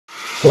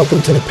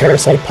Welcome to the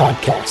Parasite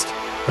Podcast,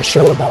 a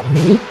show about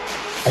me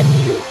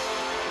and you.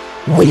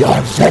 We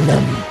are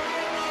Venom.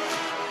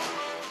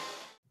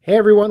 Hey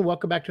everyone,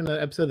 welcome back to another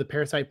episode of the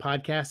Parasite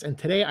Podcast. And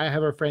today I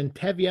have our friend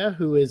Tevya,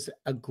 who is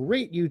a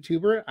great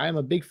YouTuber. I'm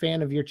a big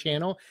fan of your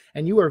channel,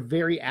 and you are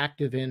very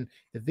active in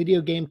the video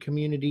game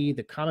community,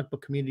 the comic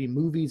book community,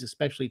 movies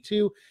especially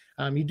too.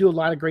 You do a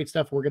lot of great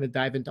stuff. We're going to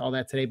dive into all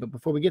that today. But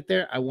before we get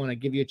there, I want to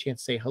give you a chance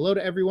to say hello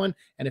to everyone.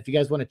 And if you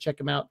guys want to check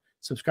him out,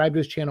 subscribe to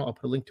his channel. I'll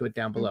put a link to it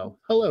down below.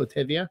 Hello,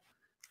 Tevya.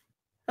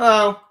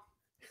 Hello.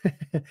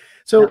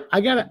 So I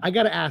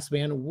gotta ask,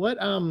 man, what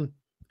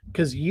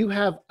because you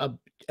have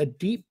a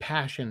deep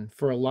passion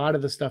for a lot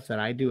of the stuff that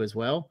I do as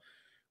well.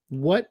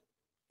 What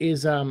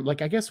is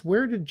like, I guess,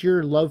 where did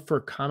your love for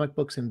comic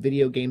books and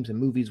video games and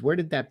movies, where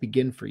did that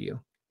begin for you?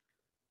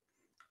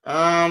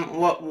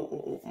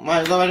 What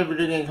my love of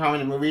video game,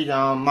 comedy, movies.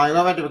 My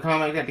love of the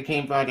comics that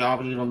came from the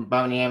opposite from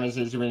Batman anime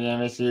series, Superman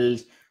anime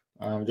series,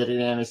 Jedi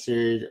anime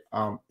series,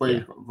 from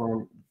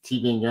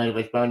TV and journey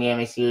with Batman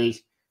anime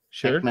series.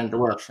 Sure. X-Men the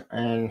works.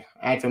 And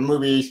as for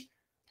movies,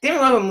 didn't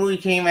love a movie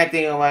came I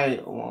think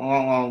like a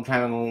long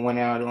time ago, went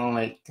out on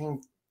like I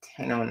think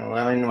 10 or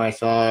 11 when I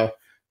saw I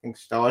think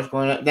Star Wars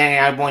going up.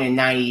 Then I was born in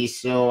the 90s,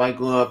 so I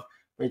grew up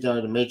with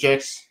the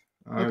Matrix.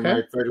 My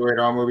first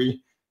rated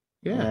movie.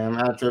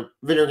 Yeah. After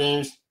video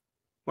games,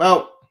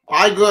 well,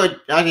 I grew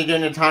up actually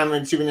during the time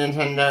when Super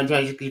Nintendo,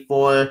 Nintendo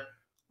 64,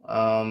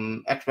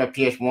 Xbox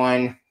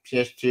PS1,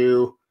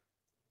 PS2,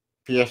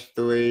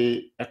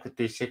 PS3, Xbox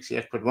 360,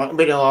 Xbox One.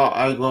 But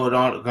I grew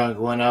up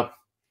growing up.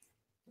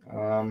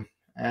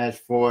 As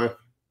for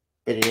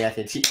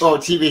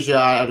TV show,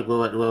 I have to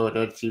go with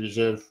the TV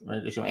shows,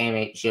 like some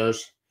anime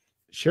shows.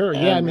 Sure.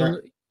 Yeah. I mean,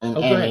 and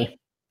go anime. ahead.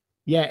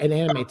 Yeah, and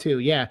anime too.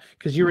 Yeah,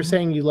 because you were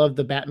saying you love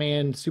the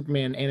Batman,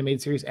 Superman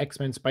animated series,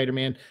 X-Men,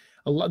 Spider-Man.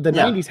 The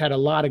 90s had a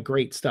lot of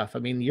great stuff. I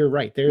mean, you're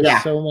right. There's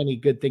so many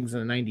good things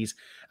in the 90s.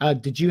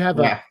 Did you have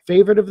a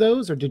favorite of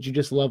those, or did you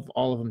just love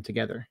all of them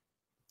together?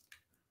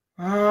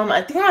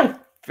 I think my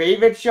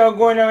favorite show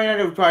going on right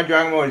now was probably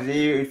Dragon Ball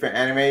Z for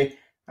anime.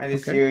 I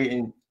just series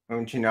in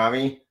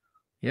Tsunami.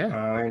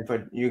 Yeah. And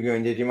for Yu-Gi-Oh!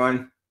 And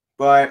Digimon.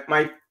 But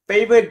my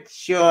favorite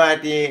show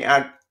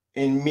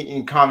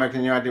in comics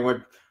and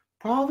would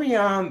probably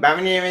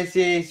Batman anime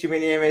series,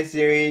 Superman anime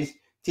series,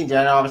 Teen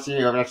Titans, obviously,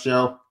 I love that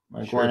show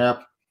growing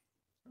up.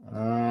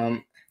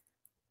 And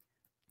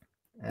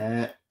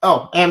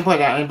play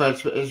that, but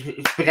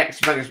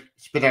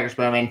Spectacular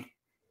Spider-Man.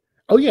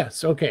 Oh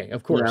yes, okay,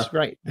 of course,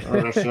 right.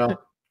 That show.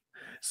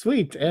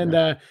 Sweet.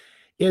 And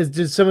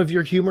did some of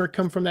your humor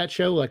come from that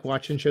show, like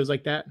watching shows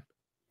like that?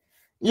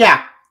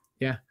 Yeah.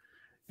 Yeah,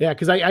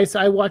 because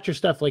I watch your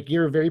stuff. Like,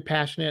 you're very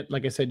passionate.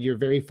 Like I said, you're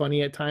very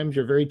funny at times.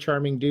 You're a very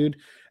charming dude.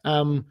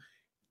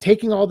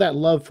 Taking all that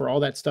love for all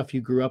that stuff you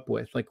grew up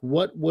with, like,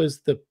 what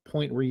was the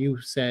point where you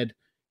said,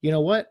 you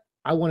know what,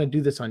 I want to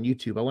do this on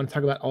YouTube. I want to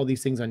talk about all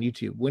these things on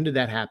YouTube. When did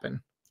that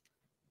happen?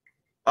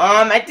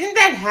 I think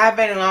that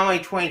happened around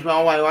like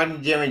 2012. I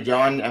watched Jim and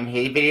John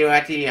his video.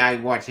 Actually, I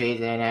watched his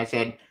and I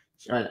said,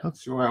 so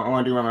I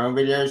want to do my own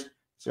videos.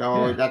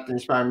 So that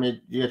inspired me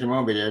to do my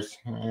own videos,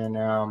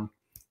 and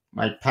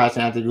my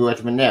passion had to go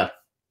from there.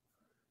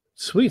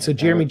 Sweet. So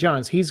Jeremy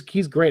Johns, he's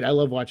great. I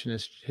love watching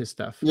his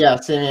stuff. Yeah,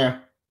 same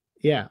here.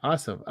 Yeah,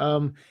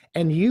 awesome.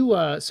 And you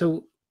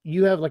so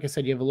you have, like I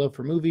said, you have a love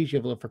for movies, you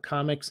have a love for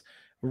comics.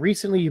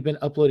 Recently you've been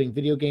uploading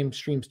video game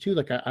streams too.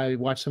 Like I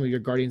watched some of your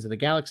Guardians of the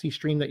Galaxy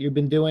stream that you've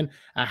been doing.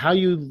 How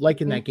you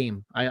liking that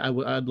game? I'd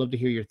love to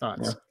hear your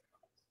thoughts. Yeah.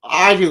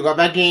 I do love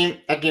that game.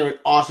 That game was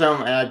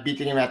awesome, and I beat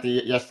the game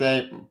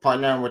yesterday,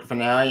 partnering with the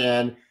finale,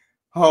 and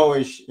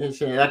holy shit,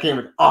 that game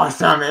was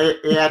awesome.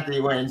 It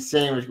actually went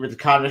insane with the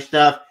comic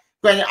stuff.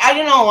 But I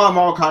didn't know a lot of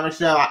Marvel comic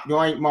stuff. The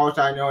only Marvel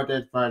stuff I know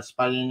is for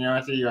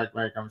Spider-Man,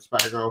 like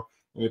Spider-Girl,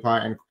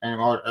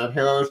 and all the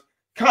heroes.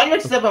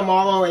 Comic stuff of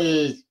Marvel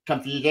is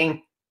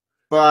confusing,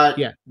 but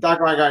that's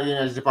why I got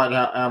is the part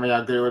how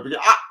good it was.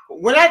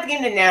 When I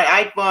came to that,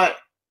 I thought,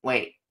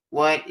 wait.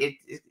 What?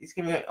 It's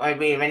gonna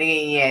be like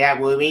that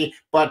would be.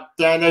 But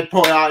then they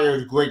pulled out. It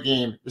was a great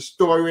game. The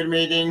story was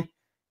amazing,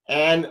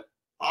 and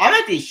I'm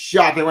actually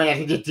shocked they went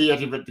actually did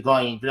the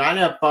Guardians. But I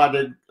never thought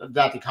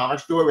that the comic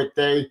story with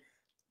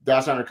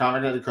that's on the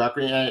comic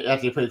correctly, and it's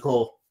actually pretty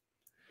cool.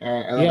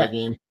 And I love that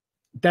game.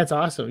 That's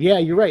awesome. Yeah,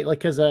 you're right. Like,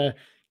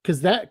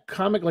 because that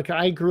comic, like,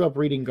 I grew up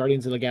reading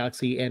Guardians of the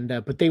Galaxy, and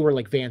but they were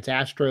like Vance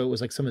Astro. It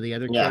was like some of the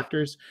other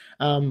characters.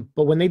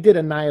 But when they did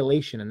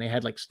Annihilation and they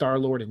had like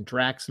Star-Lord and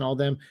Drax and all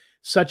them,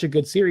 such a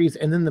good series.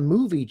 And then the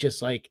movie,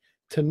 just like,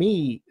 to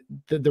me,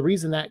 the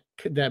reason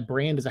that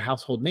brand is a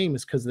household name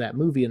is because of that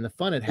movie and the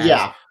fun it has.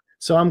 Yeah.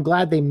 So I'm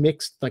glad they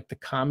mixed like the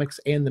comics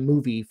and the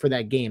movie for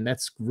that game.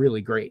 That's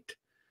really great.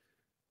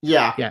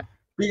 Yeah. Yeah.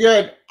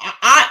 Because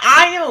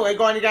I know like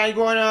Guardians guy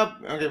growing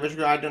up. Okay, but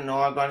I don't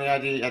know about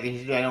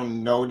Guardians guy. I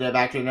don't know that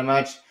actually that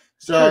much.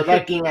 So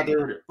that game I think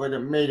would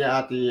have made it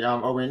at the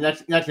over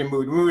next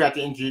movie at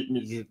the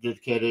introduce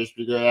kids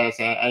because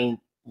I ain't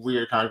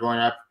weird kind of growing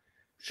up.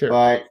 Sure.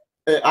 But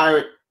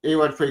it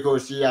was pretty cool to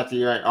see at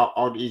the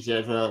all the Easter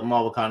eggs for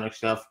Marvel comic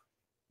stuff.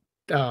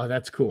 Oh,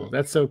 that's cool.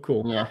 That's so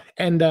cool. Yeah.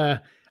 And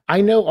I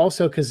know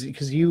also because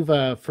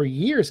you've for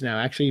years now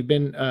actually you've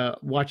been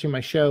watching my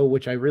show,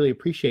 which I really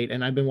appreciate,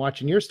 and I've been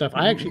watching your stuff.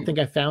 I actually think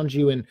I found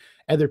you in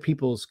other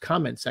people's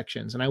comment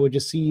sections, and I would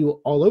just see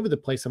you all over the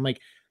place. I'm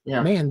like,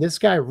 Yeah. man, this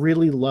guy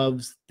really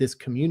loves this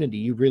community.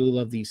 You really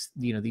love these,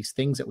 you know, these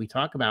things that we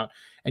talk about,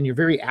 and you're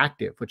very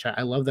active, which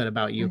I love that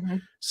about you.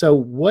 So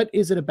what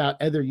is it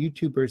about other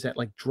YouTubers that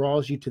like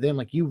draws you to them?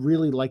 Like you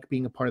really like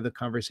being a part of the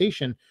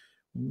conversation.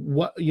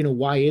 What, you know,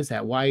 why is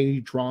that? Why are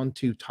you drawn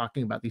to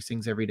talking about these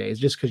things every day? Is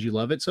it just because you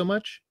love it so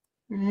much?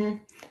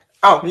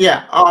 Oh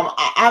yeah. I'm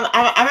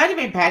actually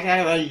been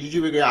passionate about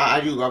YouTube because I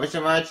do love it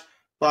so much,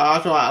 but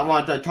also I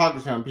want to talk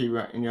to some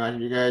people, you know,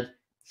 because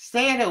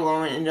staying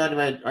alone and, you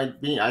know,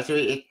 like being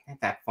isolated, it's not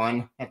that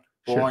fun. That's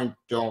boring,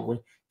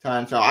 dull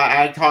time. So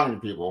I like talking to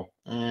people,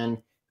 and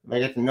if I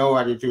get to know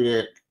how to do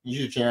the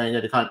YouTube channel and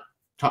get to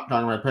talk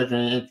to my person,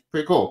 it's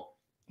pretty cool.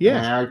 Yeah.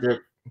 And I like to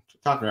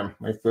talk to them,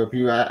 like for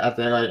people out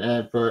there, like,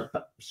 and for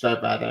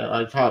stuff out there,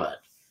 I talk about.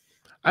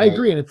 I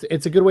agree, and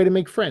it's a good way to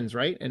make friends,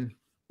 right? And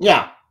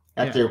yeah,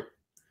 that too.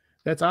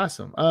 That's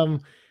awesome.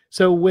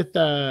 So with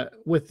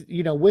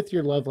you know, with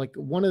your love, like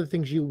one of the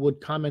things you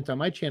would comment on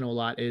my channel a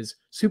lot is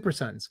Super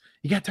Sons.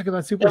 You got to talk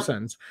about Super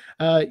Sons.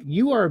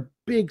 You are a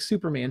big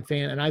Superman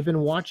fan, and I've been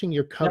watching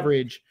your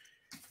coverage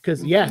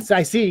because yes,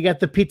 I see you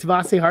got the Pete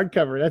Tavasi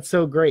hardcover. That's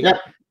so great.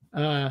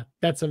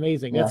 That's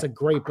amazing. That's a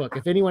great book.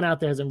 If anyone out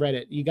there hasn't read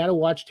it, you got to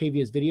watch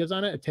Tevya's videos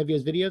on it,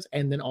 Tevya's videos,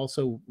 and then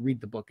also read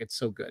the book. It's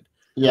so good.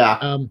 Yeah.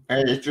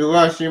 And if you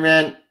love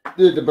Superman,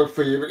 read the book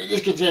for you. It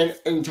just contains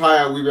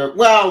entire rebirth.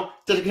 Well,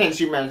 it doesn't contain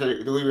Superman,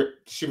 the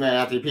Superman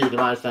after Peter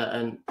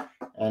Devine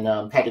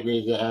and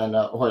Pedigree and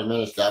Horton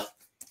Miller stuff.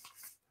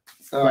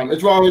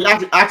 It's well,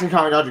 action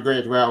comedy are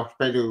great as well,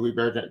 especially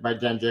Rebirth by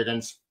Jen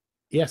Jiggins.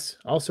 Yes,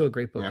 also a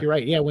great book. You're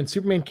right. Yeah, when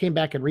Superman came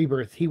back in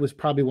Rebirth, he was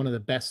probably one of the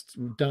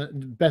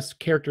best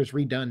characters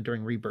redone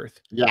duringRebirth.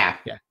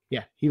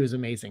 Yeah, he was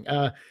amazing.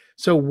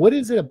 So what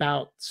is it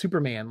about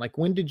Superman? Like,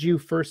 when did you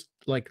first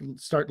like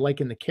start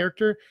liking the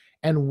character,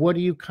 and what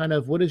do you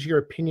what is your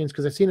opinions?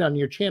 Because I've seen it on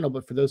your channel,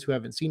 but for those who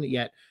haven't seen it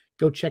yet,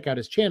 go check out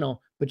his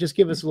channel. But just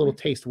give us a little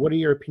taste. What are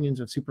your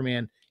opinions of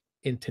Superman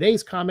in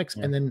today's comics,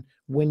 and then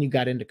when you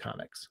got into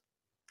comics?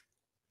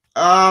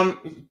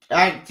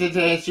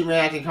 Today's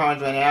Superman acting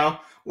comics right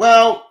now.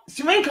 Well,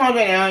 Superman comics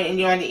right now, and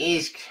you know,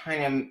 is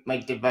kind of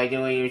like divided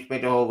with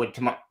respect to the whole with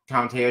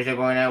Tom Taylor's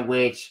going on,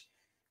 which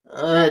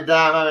that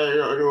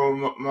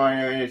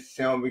is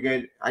so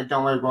because I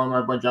don't like going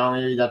my boy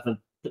John. That's been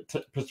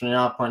pissing me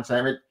off point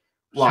saying it.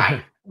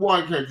 Why?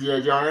 Why can't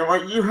you, John?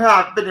 Like, you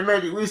have been a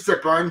magic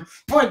reset button.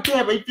 Why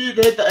can't we do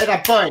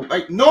that button?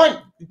 Like, no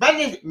one, Ben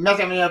is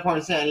messing me up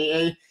on saying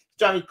he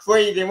drive me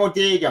crazy and won't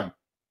dig him.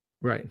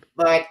 Right.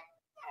 But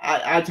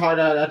I taught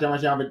that to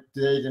myself for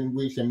days and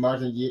weeks and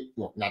months and years.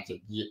 Well, not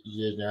just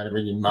years now,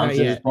 really months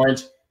at this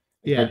point.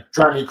 Yeah. Like,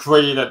 drive me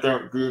crazy that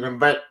don't agree with him.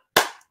 But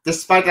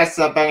despite that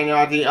stuff, banging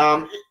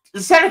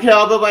the Center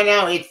Caliber by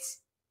now, it's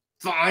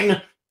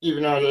fine.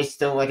 Even though it's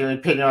still like they're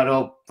pitting out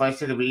all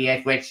bunch of the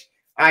BS, which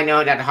I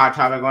know that the hot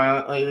topic going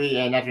on lately,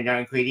 and that's been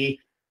done crazy.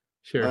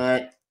 Sure.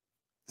 But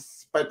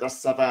despite that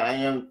stuff, I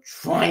am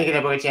trying to get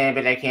a book channel,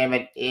 but I can't.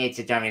 But it's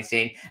a dumb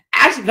insane.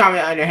 Action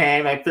comic, on the other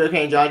hand, by Phil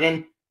Kane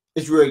Jordan,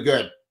 is really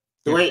good.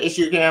 The way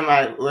issue came,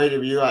 my way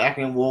review,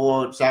 Acting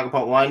World War Saga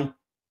Part 1.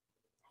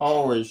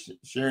 Holy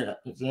shit.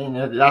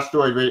 That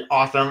story is really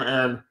awesome.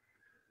 And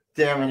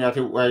damn,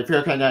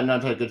 Phil Kane Jordan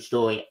knows a good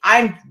story.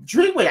 I'm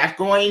intrigued where that's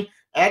going.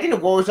 And I think the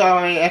World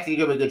Saga may actually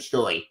give a good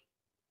story.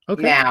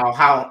 Okay. Now,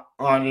 how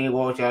long the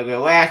World Saga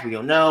will last, we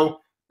don't know.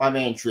 But I'm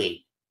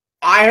intrigued.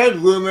 I heard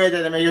rumors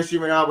that the Mega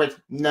Superman Always.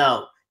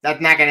 No,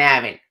 that's not going to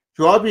happen.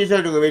 To all people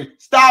who rumors,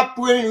 stop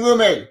bringing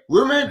rumors.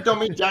 Rumors don't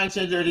mean giant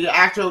change to the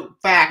actual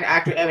fact,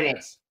 actual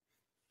evidence.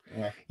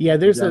 Yeah,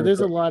 there's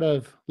a lot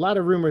of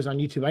rumors on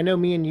YouTube. I know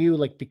me and you,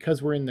 like,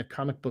 because we're in the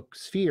comic book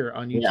sphere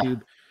on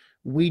YouTube,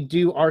 we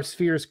do our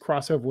spheres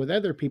crossover with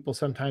other people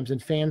sometimes,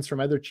 and fans from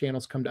other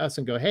channels come to us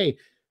and go, "Hey,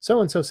 so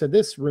and so said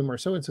this rumor,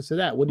 so and so said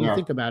that. What do you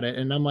think about it?"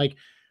 And I'm like,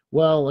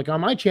 well, like on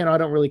my channel, I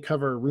don't really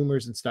cover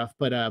rumors and stuff,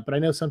 but I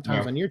know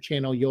sometimes on your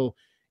channel,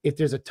 if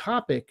there's a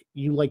topic,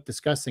 you like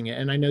discussing it.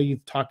 And I know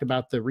you've talked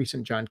about the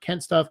recent John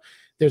Kent stuff.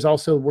 There's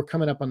also, we're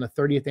coming up on the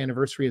 30th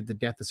anniversary of the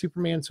death of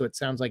Superman. So it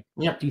sounds like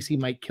DC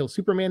might kill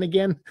Superman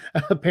again,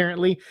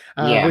 apparently,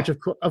 which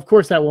of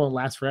course that won't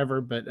last forever,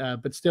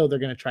 but still they're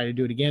going to try to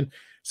do it again.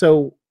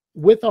 So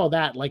with all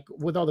that, like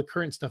with all the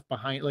current stuff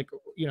behind, like,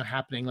 you know,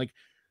 happening, like,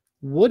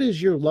 what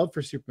is your love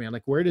for Superman?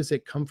 Like, where does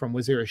it come from?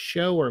 Was there a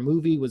show or a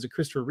movie? Was it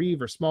Christopher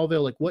Reeve or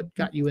Smallville? Like, what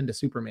got you into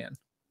Superman?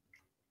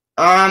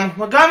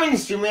 What got me into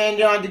Superman,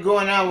 you know,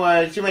 going on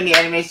was Superman the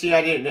anime series.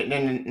 I did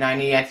in the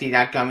 90s, actually,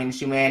 that got me into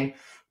Superman.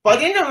 But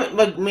I think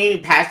like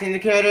maybe passing the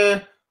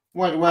character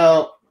was,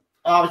 well,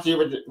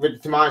 obviously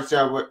with Tomato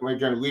show with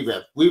John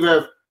Rebirth.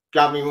 Rebirth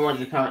got me more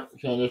into the character,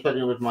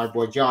 especially with my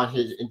boy John,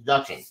 his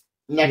introduction.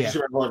 Next to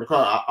Superman the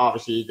car,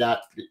 obviously,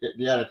 that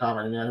the other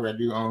comic, you know, who I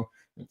do own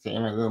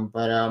in my room.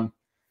 But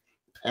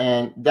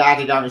And that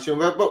actually got me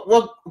super. But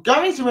what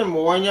got me super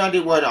more,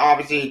 was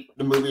obviously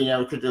the movie,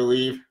 Could You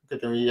Leave?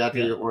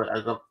 Actually, or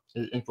I got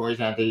influence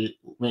actually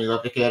when you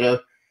love the kiddo.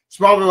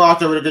 Smallville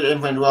also really good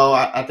influence well.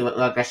 I think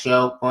like that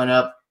show growing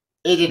up.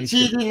 Is it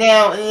cheesy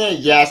now?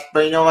 Yes,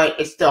 but you know what?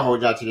 It still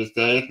holds up to this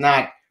day. It's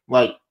not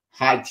like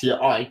high tier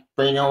art,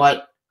 but you know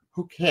what?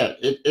 Who cares?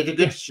 It's a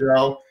good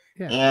show,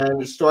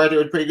 and the story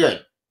was pretty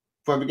good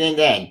from beginning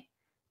to end.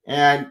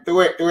 And the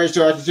way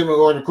show the Super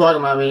Lord and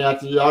Quantum, I mean,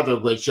 that's the other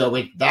great show.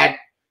 With that,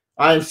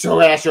 I'm so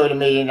glad that show the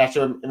meeting. That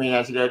show, I mean,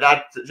 that's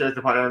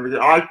the part of it.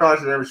 I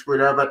thought they were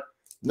screwed up, but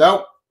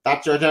nope.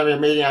 That show's having a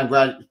meeting. I'm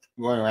glad it's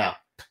going around.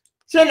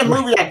 So in the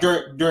movie, I'm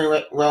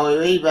doing well,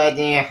 but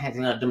yeah, that's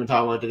not doing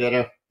talk about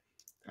together.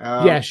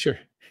 Yeah, sure.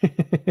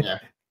 Yeah.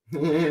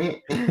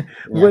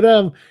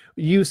 What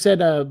you said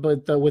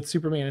but with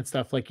Superman and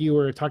stuff, like you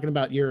were talking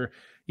about your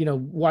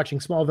watching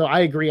Smallville.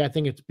 I agree. I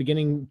think it's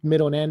beginning,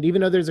 middle, and end,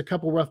 even though there's a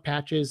couple rough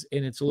patches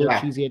and it's a little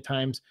cheesy at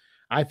times.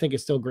 I think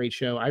it's still a great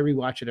show. I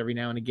rewatch it every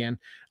now and again.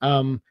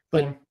 But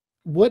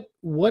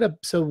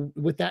so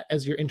with that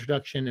as your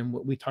introduction and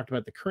what we talked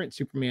about the current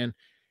Superman,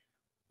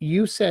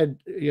 you said,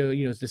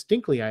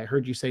 distinctly, I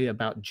heard you say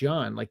about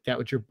John, like that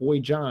was your boy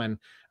John,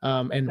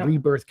 and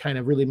Rebirth kind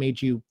of really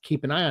made you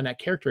keep an eye on that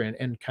character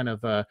and kind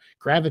of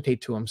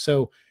gravitate to him.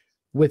 So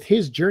with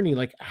his journey,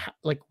 like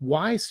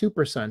why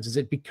Super Sons? Is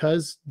it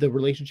because the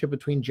relationship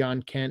between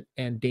John Kent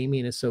and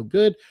Damian is so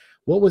good?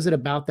 What was it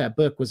about that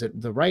book? Was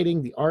it the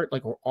writing, the art,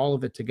 or all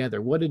of it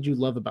together? What did you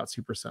love about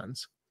Super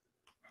Sons?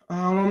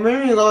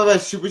 Maybe love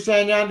about Super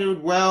Saiyan,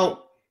 dude.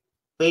 Well,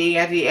 they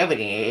actually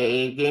everything.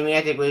 It gave me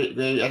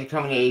actually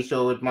coming to age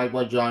show with my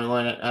boy John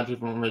going actually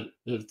from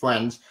his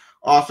friends.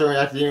 Also,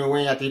 actually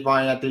Wayne actually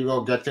finally actually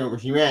go get to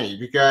humanity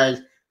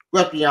because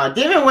let's be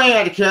honest, David Wayne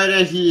as a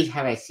character, he's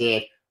how I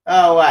say,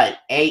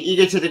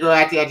 egotistical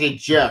actually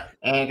jerk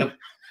and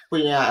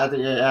putting out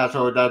the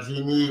asshole that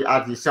he needs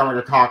actually someone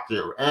to talk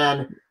to.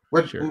 And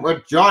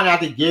what John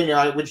actually gave me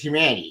with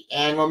humanity.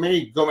 And what made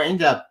me go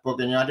into that book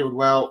and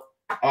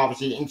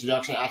obviously the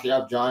introduction actually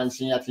of John and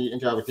seeing actually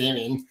interact with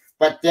Damien.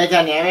 But their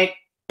dynamic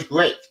was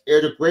great.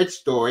 It was a great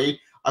story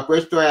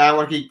I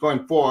want to keep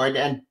going forward.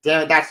 And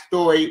then that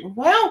story,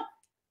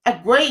 a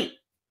great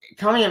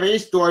coming of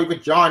age story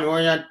with John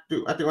going at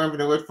the one for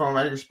the list from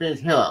an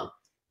experienced hero.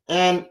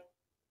 And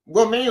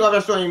what made me love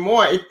that story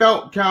more, it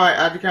felt kind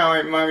of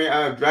remind me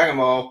of Dragon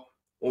Ball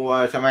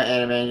or some of the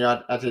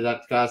anime after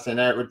that class and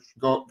that would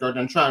go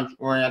and Trunks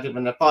or after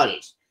from the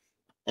parties.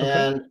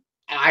 And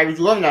I was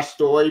loving that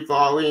story for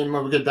all the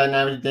more good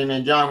dynamics with Damien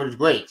and John, which was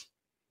great.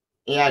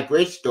 It had a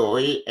great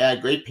story, it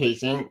had great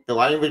pacing, the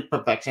writing was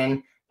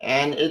perfection,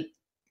 and it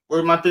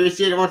was my favorite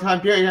series of all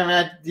time period. I mean,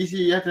 at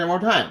DC after all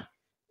time.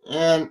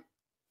 And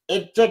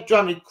it just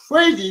drove me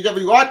crazy that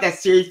we got that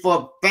series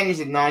for Vengeance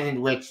of Nonsense,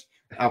 which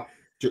I'll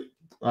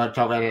talk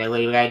about it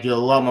later. We gotta do a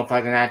lot more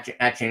fucking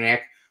action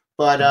Nick.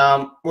 But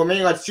what made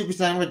me like Super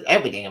Saiyan was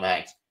everything about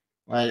it.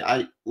 Like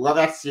I love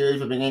that series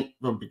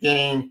from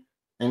beginning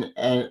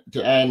and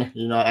to end.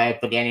 I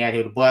put the ending out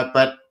of the book,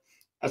 but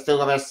I still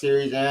love that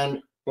series and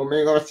what made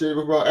me love that series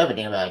was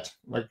everything about it.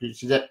 Like you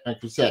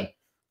said,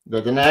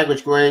 the dynamic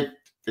was great.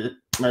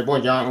 My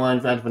boy John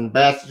Warren from the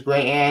best is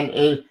great, and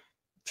a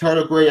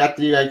total great at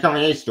the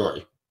coming age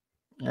story.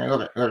 And I love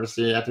it. I love to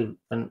see it from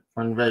the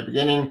very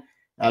beginning.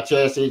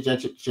 Ciara to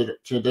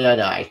the day I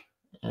die,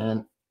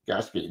 and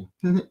Godspeed.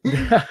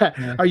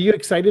 Are you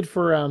excited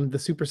for the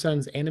Super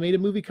Sons animated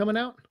movie coming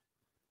out?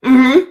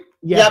 Mm-hmm.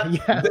 Yeah.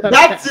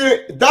 That's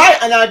it. That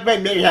and I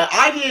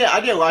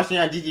did watching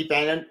on DG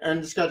fan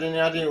and discussing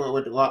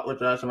with some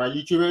of my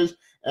YouTubers,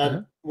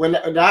 and when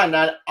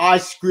that I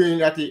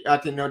screamed at the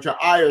no.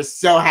 I was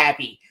so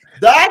happy.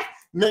 That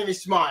made me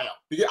smile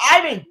because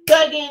I've been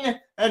begging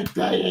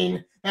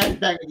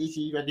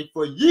DC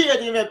for years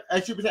to make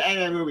a Super Saiyan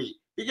anime movie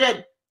because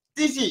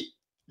DC,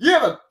 you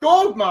have a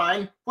gold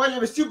mine for you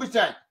have a Super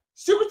Saiyan.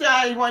 Super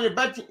Saiyan is one of your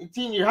best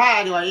team you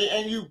had,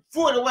 and you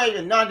threw it away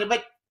with nonsense.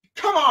 But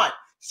come on,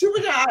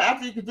 Super Saiyan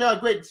actually could tell a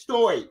great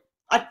story.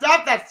 I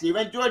thought that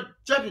series, and George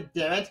judged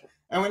damn it.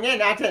 And when they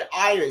announced it,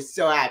 I was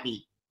so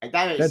happy. Like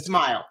that made me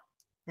smile.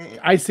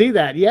 I see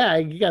that. Yeah,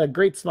 you got a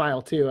great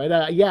smile too. And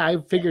I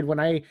figured when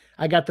I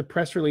got the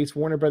press release,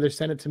 Warner Brothers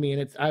sent it to me,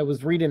 and I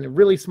was reading it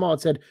really small.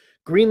 It said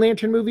Green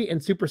Lantern movie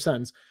and Super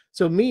Sons.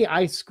 So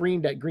I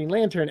screamed at Green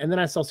Lantern, and then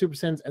I saw Super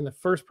Sons, and the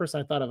first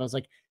person I thought of, I was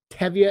like,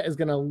 Tevya is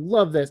gonna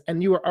love this.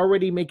 And you were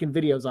already making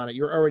videos on it.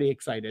 You're already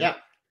excited.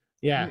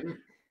 Yeah.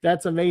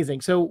 That's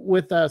amazing. So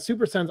with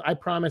Super Sons, I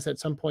promise at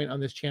some point on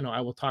this channel I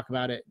will talk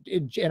about it,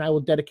 and I will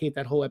dedicate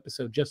that whole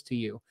episode just to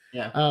you.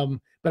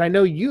 But I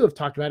know you have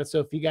talked about it. So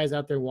if you guys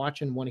out there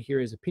watching want to hear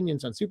his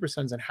opinions on Super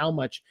Sons and how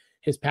much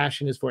his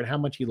passion is for it, how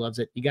much he loves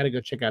it, you got to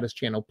go check out his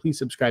channel. Please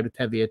subscribe to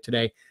Tevya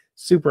today.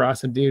 Super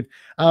awesome, dude.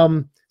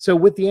 So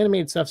with the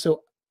animated stuff,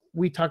 so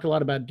we talked a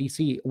lot about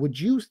DC. Would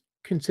you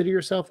consider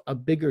yourself a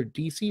bigger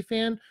DC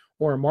fan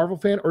or a Marvel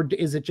fan, or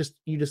is it just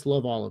you just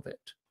love all of it?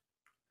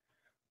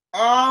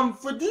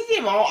 For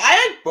DC Marvel,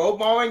 I like both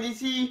Marvel and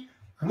DC.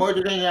 More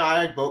than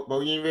I like both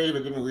universes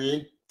with different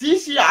reasons.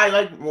 DC, I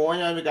like more.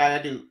 You know, the guy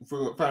I do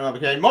for over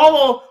here.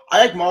 Marvel,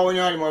 I like Marvel. You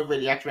know, more for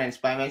the X-Men, and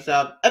Spider-Man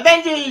stuff.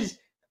 Avengers,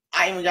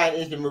 I haven't gotten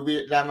into the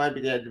movie. That might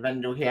be the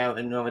Avenger here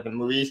and with the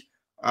movies.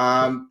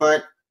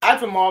 But as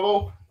for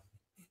Marvel,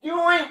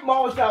 doing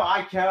Marvel stuff,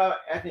 I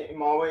think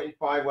Marvel is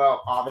probably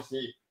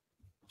obviously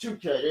two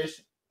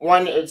characters.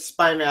 One is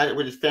Spider-Man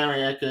with his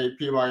family, aka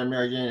Peter Parker,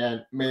 Mary Jane,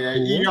 and Mayday.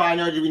 You know, I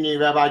know we need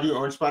that, but I do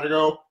own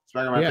Spider-Girl.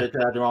 Spider-Man favorite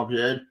character on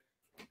period.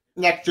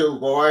 Next to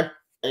Laura,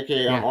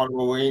 aka on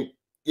Wolverine.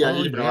 Yeah,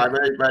 he's been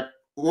elaborate, but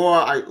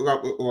Laura, I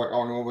love Laura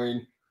on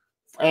Wolverine.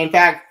 And in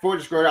fact, for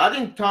disclosure, I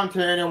think Tom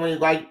Taylor, when he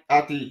liked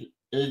at the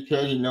AK,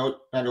 he note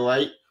on the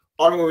right.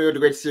 On Wolverine was a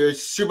great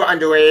series, super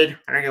underrated.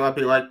 I think a lot of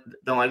people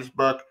don't like this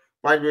book,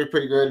 but it's really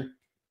pretty good.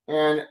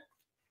 And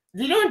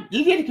you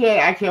get the kid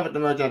I care about the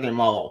most in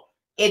Marvel.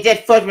 It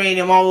just frustrating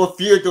in Marvel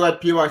refuse to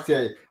let people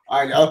say,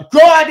 I know. Go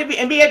out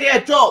and be an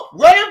adult.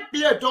 Let him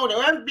be an adult.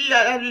 Let him be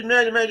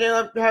married, let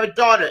him have a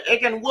daughter.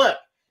 It can work.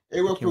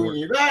 It works for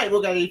you, right? It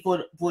works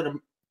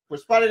for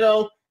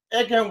Spider-Girl.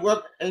 It can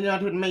work in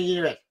the main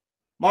universe.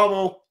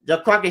 Marvel, the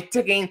clock is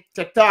ticking.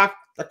 TikTok,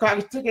 the clock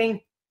is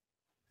ticking.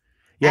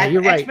 Yeah,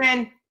 you're right.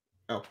 X-Men.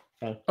 Oh,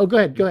 sorry. Oh, go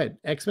ahead.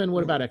 X-Men.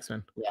 What about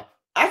X-Men? Yeah.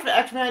 As for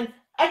X-Men,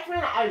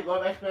 I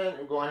love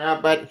X-Men going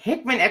out, but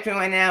Hickman X-Men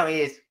right now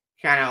is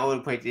kind of all over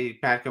the place these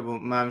past couple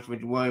of months,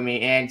 which worry me.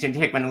 And since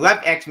Hickman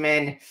left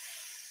X-Men,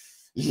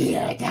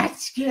 yeah,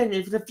 that's scared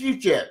me for the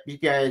future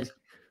because,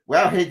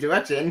 well, his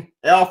direction,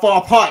 it all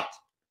fall apart.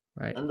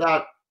 Right. And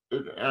that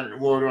is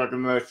worried about the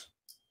most.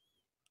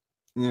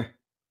 Yeah.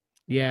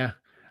 Yeah.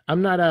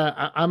 I'm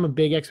a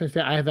big X-Men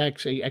fan. I have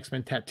actually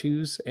X-Men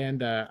tattoos,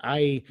 and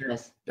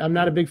I'm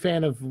not a big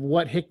fan of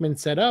what Hickman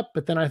set up,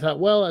 but then I thought,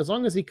 well, as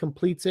long as he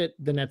completes it,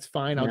 then that's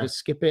fine. I'll just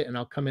skip it and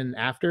I'll come in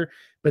after.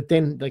 But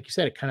then, like you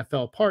said, it kind of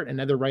fell apart,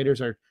 and other writers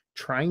are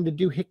trying to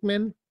do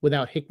Hickman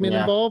without Hickman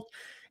involved.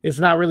 It's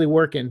not really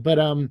working, but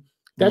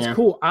that's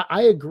cool.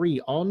 I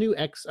agree. All new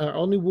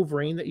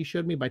Wolverine that you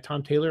showed me by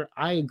Tom Taylor,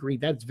 I agree.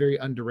 That's very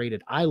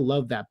underrated. I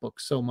love that book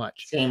so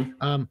much. Same.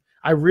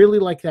 I really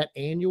like that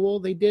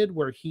annual they did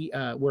where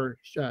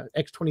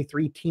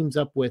X-23 teams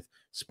up with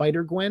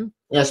Spider-Gwen.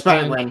 Yeah,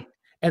 Spider-Gwen.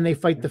 And they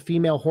fight the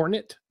female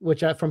Hornet,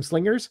 which from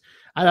Slingers.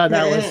 I thought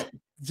that was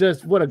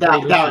just what a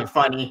great that was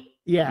funny.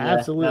 Yeah,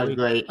 absolutely. That was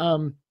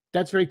great.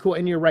 That's very cool.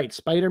 And you're right.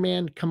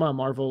 Spider-Man, come on,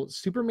 Marvel.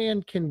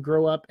 Superman can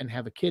grow up and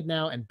have a kid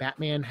now, and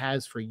Batman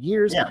has for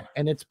years,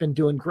 and it's been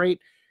doing great.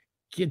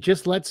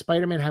 Just let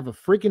Spider-Man have a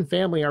freaking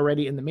family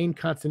already in the main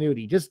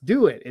continuity. Just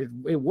do it.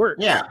 It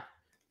works.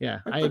 Yeah,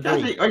 I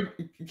agree.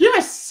 Give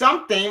us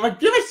something.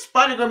 Give us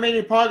Spider-Man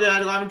maybe part of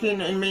that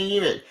in main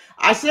unit.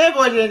 I said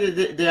what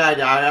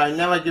I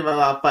never give a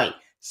lot of fight.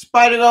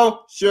 Spider-Man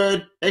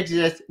should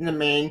exist in the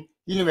main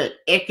unit.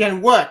 It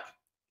can work.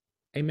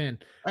 Amen.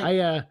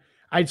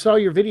 I saw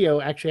your video.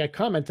 Actually, I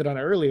commented on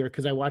it earlier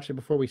because I watched it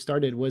before we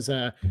started. Was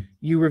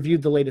you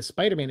reviewed the latest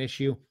Spider-Man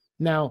issue?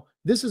 Now,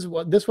 this is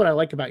what I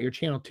like about your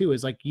channel too.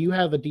 Is like you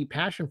have a deep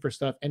passion for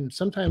stuff, and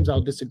sometimes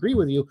I'll disagree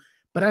with you.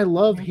 But I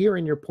love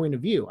hearing your point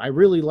of view. I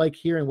really like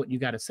hearing what you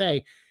got to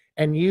say.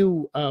 And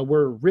you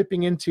were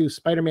ripping into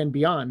Spider-Man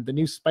Beyond, the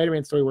new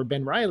Spider-Man story where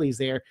Ben Reilly's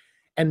there.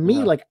 And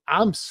me,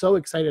 I'm so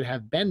excited to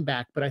have Ben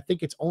back. But I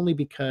think it's only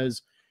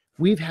because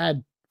we've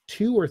had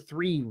 2 or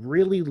 3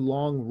 really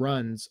long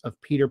runs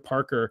of Peter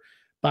Parker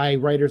by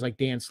writers like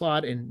Dan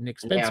Slott and Nick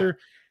Spencer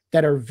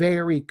that are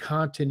very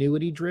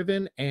continuity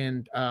driven.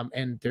 And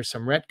there's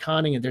some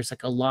retconning, and there's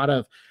like a lot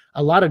of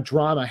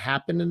drama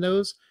happen in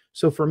those.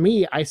 So for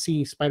me, I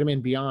see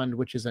Spider-Man Beyond,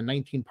 which is a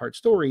 19-part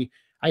story.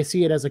 I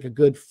see it as like a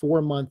good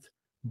 4-month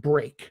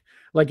break.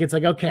 Like it's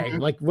like, okay,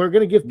 like we're going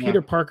to give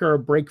Peter Parker a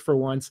break for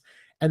once.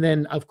 And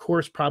then of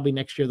course, probably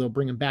next year they'll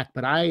bring him back.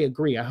 But I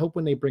agree. I hope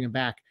when they bring him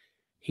back,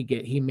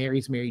 he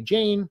marries Mary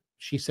Jane.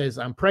 She says,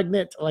 I'm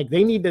pregnant. Like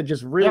they need to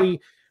just really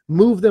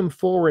move them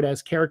forward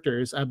as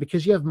characters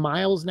because you have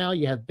Miles now,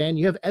 you have Ben,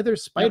 you have other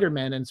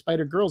Spider-Men and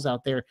Spider-Girls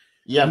out there.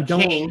 You don't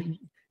Kane.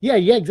 Yeah,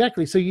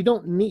 exactly. So you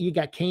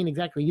got Kane,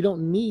 exactly. You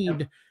don't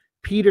need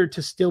Peter to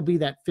still be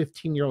that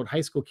 15-year-old high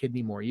school kid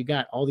anymore. You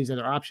got all these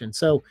other options.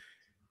 So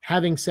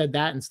having said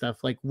that and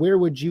stuff, like where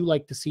would you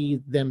like to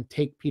see them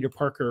take Peter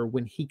Parker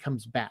when he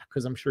comes back?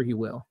 Because I'm sure he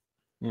will.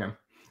 Yeah.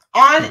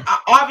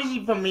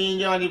 Obviously for me,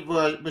 you know,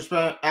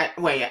 before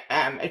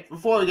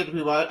we get to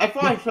people, I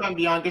thought I was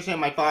Beyond, just saying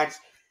my thoughts.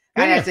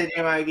 And I said,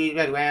 I be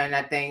right away on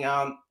that thing.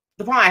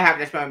 The point I have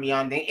with this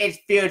Beyond thing is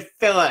feels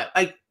filler.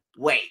 Like,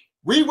 wait.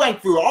 We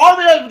went through all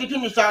the way with the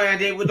Kingdom Saga I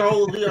did with the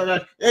whole video.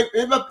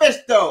 It's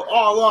Mephisto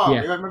all along.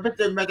 It was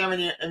Mephisto,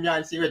 Madame, and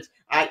John Secrets.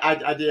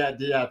 I did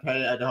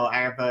play the whole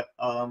Agatha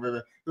with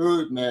the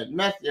who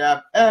mess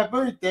up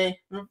everything.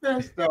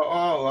 Mephisto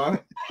all along.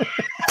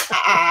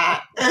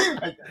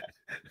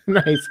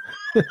 Nice.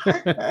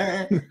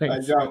 I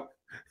don't.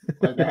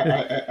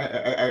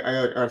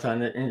 I was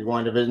on in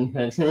one division,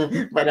 but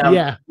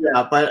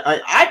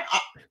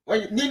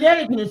but the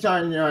other Kingdom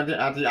Saga, you know,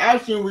 I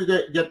assume we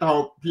get the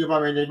whole people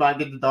maybe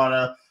get the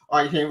daughter,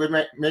 or you can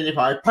maybe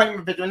probably punch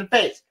Mephisto in the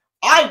face.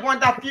 I want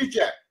that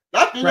future.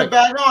 That's been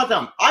bad and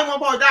awesome. I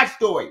want part of that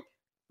story.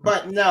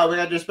 But no, we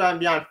got the Spider-Man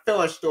Beyond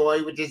filler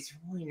story, which is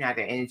really not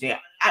that interesting.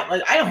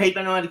 I don't hate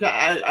Minority.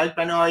 I like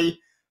Minority,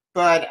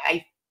 but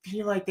I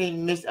feel like they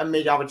missed a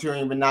major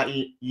opportunity with not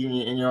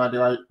using any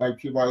other like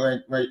people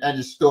are right end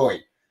the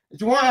story.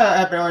 If you want to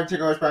have Minority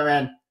take over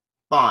Spider-Man,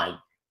 fine,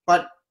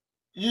 but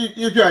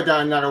you could have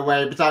done another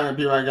way. Besides when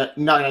people are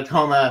not in a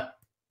coma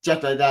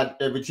just like that,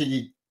 with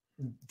TD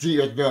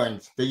deal with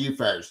villains, the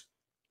UFOs,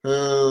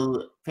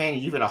 who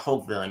you've got the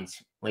Hulk villains,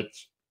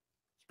 which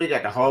speak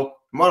of the Hulk.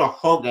 Mortal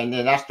Hulk, and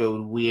then that's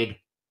still weird.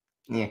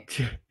 Yeah,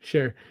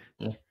 sure.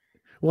 Yeah.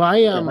 Well,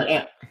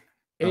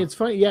 it's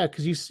funny, yeah,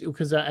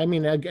 because I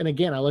mean, and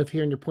again, I love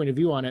hearing your point of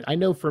view on it. I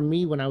know for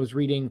me, when I was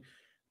reading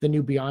the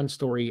new Beyond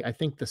story, I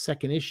think the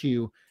second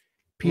issue,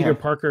 Peter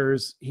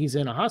Parker's he's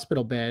in a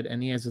hospital bed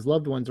and he has his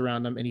loved ones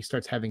around him, and he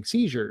starts having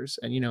seizures,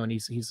 and and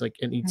he's like,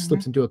 and he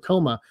slips into a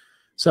coma.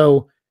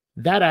 So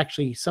that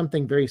actually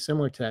something very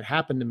similar to that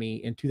happened to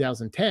me in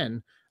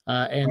 2010,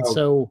 and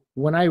so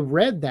when I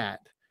read that,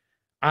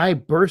 I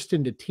burst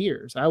into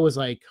tears. I was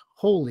like,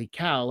 holy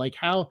cow, like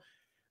how,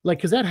 like,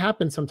 because that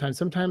happens sometimes.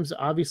 Sometimes,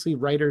 obviously,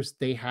 writers,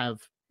 they have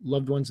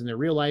loved ones in their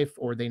real life,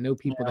 or they know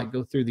people that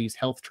go through these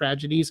health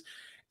tragedies,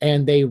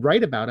 and they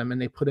write about them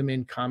and they put them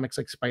in comics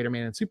like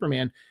Spider-Man and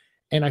Superman.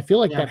 And I feel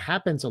like that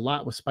happens a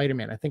lot with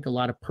Spider-Man. I think a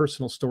lot of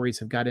personal stories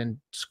have gotten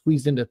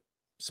squeezed into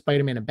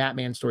Spider-Man and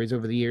Batman stories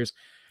over the years.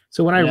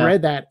 So when I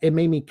read that, it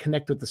made me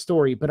connect with the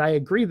story. But I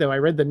agree, though. I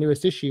read the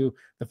newest issue,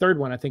 the third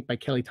one, I think, by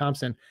Kelly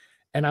Thompson.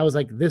 And I was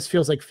like, this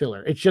feels like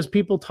filler. It's just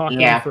people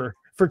talking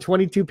for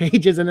 22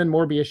 pages, and then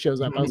Morbius shows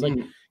up. I was like,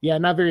 yeah,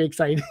 not very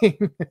exciting.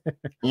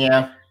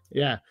 Yeah.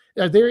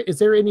 Is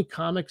there any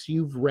comics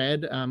you've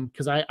read?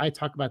 Because I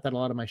talk about that a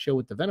lot on my show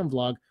with the Venom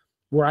vlog,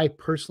 where I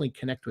personally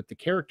connect with the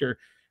character.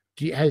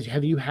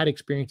 Have you had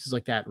experiences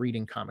like that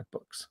reading comic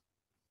books?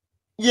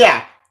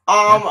 Yeah.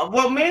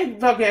 Well, maybe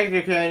and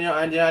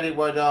the other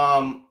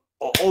was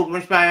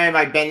Old Spider-Man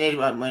by Bendis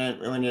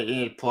when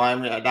it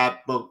Prime.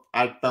 That book,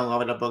 I fell in love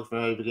with that book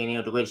from the beginning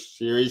of the Witch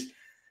series.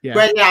 Yeah.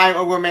 But yeah,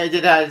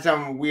 it had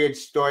some weird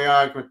story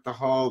arc with the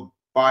whole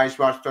body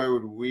swap story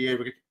was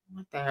weird.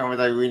 What the hell was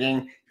I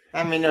reading?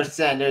 That made no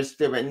sense. It was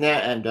stupid.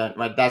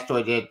 That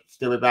story did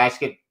stupid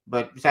basket.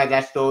 But besides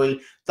that story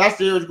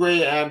was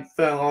great. And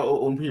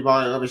film people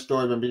I love his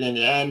story from beginning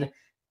to end.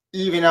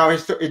 Even though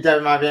it's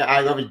Devin,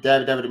 I love his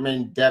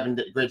Devin,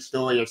 great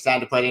story of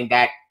Santa putting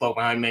that book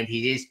 100 million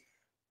pieces.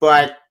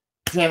 But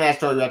that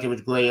story actually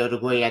was great. It was a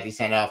great at the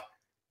send off.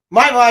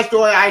 My last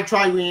story, I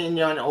tried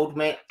reading on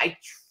Ultimate. I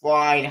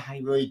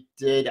really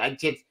did. I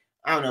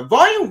don't know.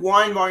 Volume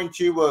 1, Volume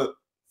 2 were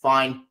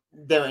fine.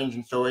 They were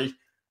engine stories.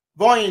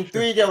 Volume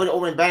 3, there was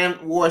Open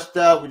Venom War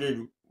stuff, which is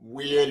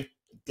weird.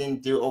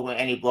 Didn't do Open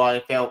any blog. I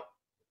felt,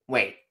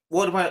 wait,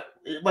 Open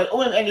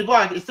any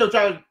blog? It's still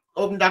trying to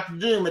open Dr.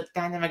 Doom, but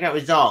that never got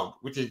resolved,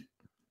 which is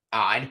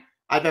odd.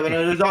 I thought we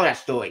never resolved that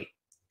story.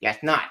 Guess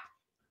not.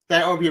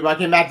 Then open people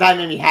came back. That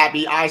made me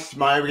happy. I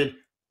smiled.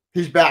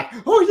 He's back.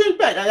 Oh, he's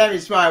back. That made me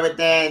smile, but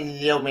then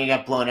the opening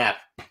got blown up.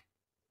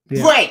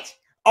 Yeah. Great.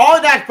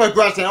 All that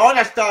progression, all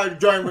that started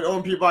joining with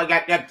own people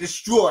got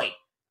destroyed.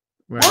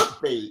 Right.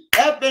 What the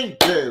effing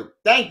do?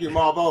 Thank you,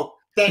 Marvel.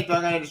 Thanks for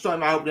going to destroy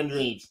my hopes and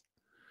dreams.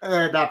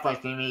 That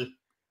frustrated me.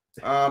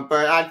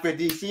 But as for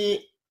DC,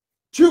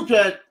 three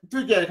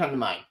characters come to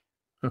mind.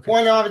 Okay.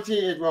 One obviously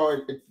is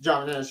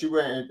Jonathan Super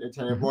and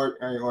Tanya Boyd,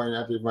 and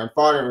after my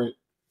father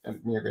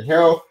and Miracle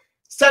Hill.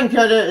 Second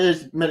character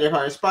is Millie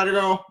Harris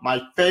Spider-Girl,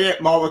 my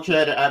favorite Marvel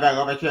character ever. I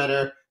love that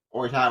character.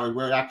 Always have a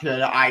word that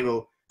character. I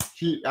will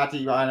keep after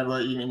you on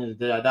it even in the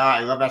day I die.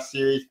 I love that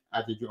series.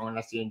 I think you own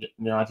that series,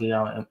 in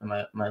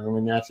my room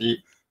in that series.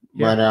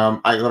 But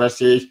I love that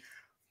series.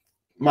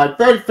 My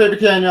third favorite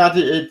character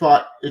is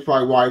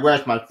probably Wally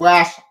West, my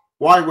Flash.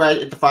 Wally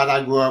West is the father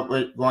I grew up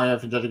with growing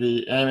up from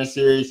the anime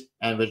series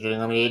and Visually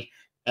Limited.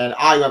 And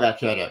I love that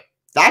character.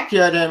 That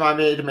character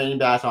is the main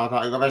badass all the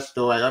time. I love his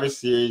story. I love his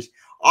series.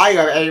 I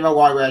love everyone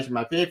Wally West.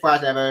 My favorite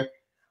Flash ever.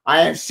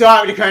 I am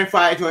sorry the current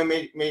Flash to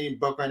made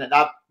book right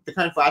now. The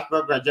current Flash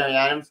book by Jerry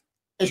Adams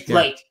is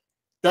great.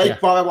 They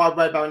brought Wally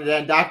West back in the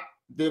end.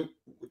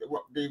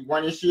 The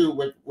one issue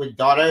with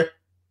Daughter,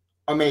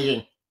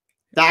 amazing.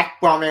 That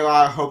brought me a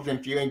lot of hopes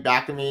and feeling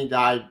back to me that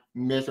I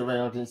missed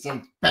around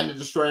since Bender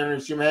Destroyer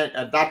and Superman.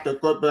 That's the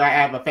good book I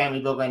have a family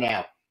book right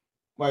now.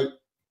 Like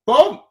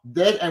both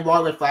this and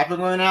Wally West Flash book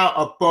right now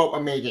are both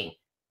amazing.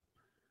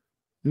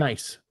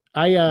 Nice.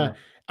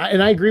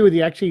 And I agree with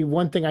you. Actually,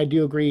 one thing I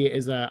do agree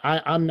is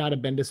I'm not a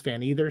Bendis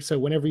fan either. So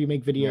whenever you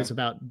make videos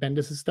about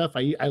Bendis' stuff,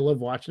 I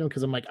love watching them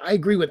because I'm like, I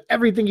agree with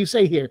everything you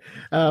say here.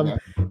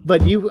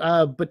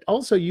 But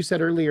also you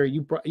said earlier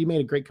you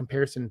made a great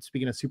comparison.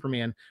 Speaking of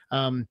Superman,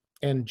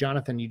 and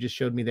Jonathan, you just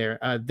showed me there.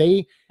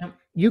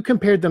 You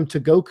compared them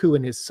to Goku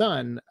and his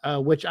son,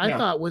 which I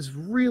thought was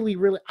really,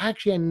 really.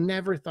 Actually, I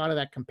never thought of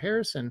that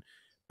comparison.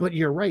 But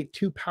you're right.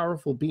 Two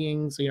powerful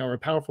beings, a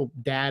powerful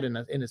dad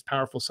and his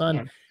powerful son.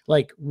 Yeah.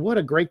 Like, what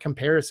a great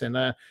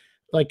comparison.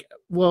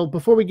 Well,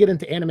 before we get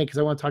into anime, because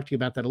I want to talk to you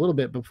about that a little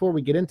bit. Before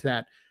we get into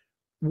that,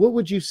 what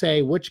would you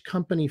say, which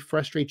company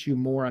frustrates you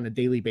more on a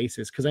daily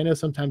basis? Because I know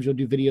sometimes you'll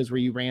do videos where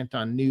you rant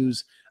on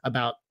news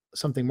about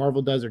something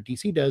Marvel does or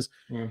DC does.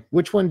 Yeah.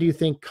 Which one do you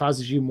think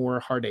causes you more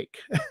heartache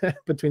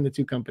between the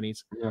two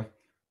companies? Yeah.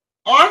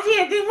 Honestly,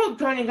 I think what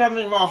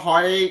company more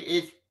heartache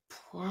is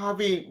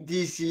probably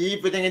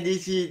DC, but then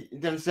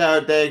DC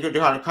themselves, they go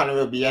to kind of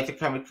will be at the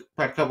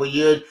couple of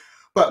years.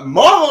 But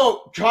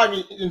Marvel drive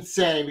me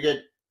insane because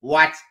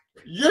what?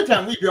 You're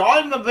telling me we be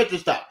all the Victor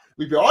stuff.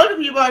 We be all the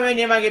people already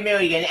never get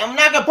married again. I'm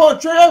not gonna pull a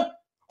trigger?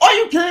 Are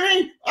you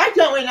kidding me? I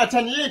can't wait now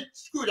 10 years.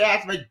 Screw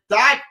that. But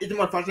that is the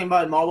more frustrating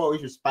about Marvel,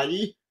 which is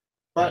Spidey.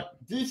 But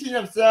DC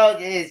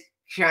themselves is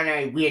kind of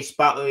a weird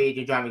spot where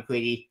they drive me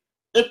crazy.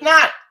 It's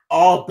not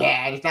all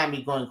bad. It's not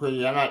me going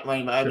crazy. I'm not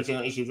worrying about every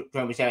single issue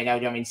 20% that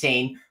would drive me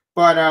insane.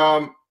 But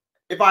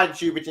if I had to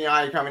choose between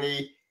either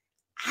company,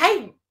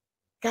 I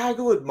gotta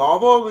go with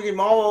Marvel because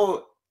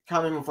Marvel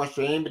coming more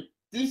frustrating, but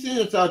DC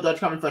itself does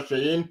come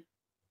frustrating,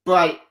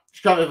 but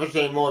it's coming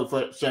frustrating more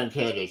for certain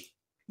characters.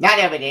 Not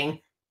everything,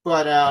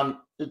 but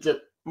it's just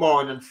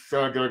more than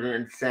so good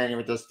and insane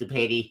with the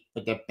stupidity,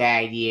 with the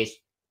bad ideas.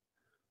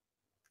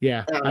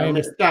 Yeah, I mean,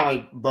 it's kind of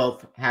like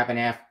both half and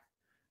half.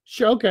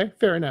 Sure. Okay.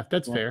 Fair enough.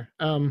 That's fair.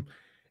 And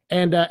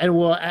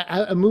we'll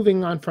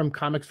moving on from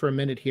comics for a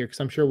minute here,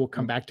 because I'm sure we'll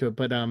come back to it.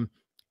 But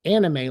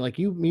anime, like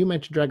you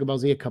mentioned Dragon Ball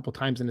Z a couple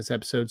times in this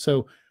episode.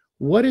 So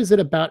what is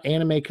it about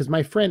anime? Because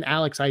my friend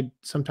Alex, I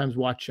sometimes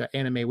watch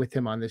anime with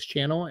him on this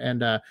channel,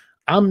 and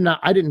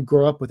I didn't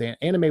grow up with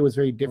anime. Was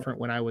very different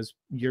when I was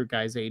your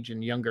guys' age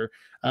and younger.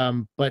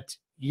 But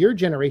your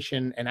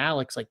generation and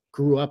Alex like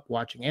grew up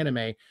watching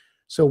anime.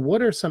 So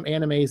what are some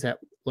animes that,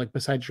 like,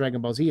 besides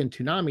Dragon Ball Z and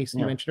Toonami,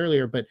 you mentioned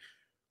earlier, but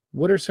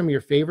what are some of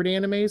your favorite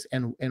animes,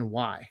 and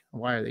why?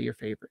 Why are they your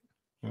favorite?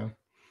 Yeah.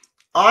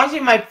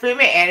 Honestly, my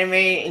favorite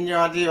anime,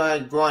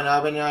 like growing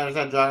up, and I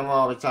said Dragon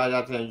Ball,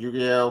 besides that,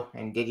 Yu-Gi-Oh!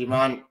 And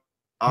Digimon,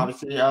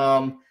 obviously.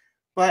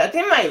 But I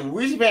think my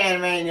recent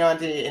anime,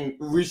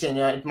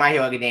 it's My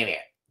Hero Academia.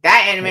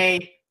 That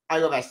anime, I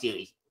love that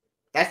series.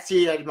 That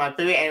series is my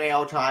favorite anime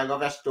all time. I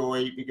love that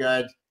story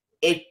because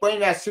it brings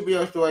that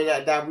superhero story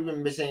that we've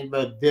been missing for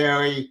a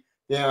very,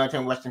 very long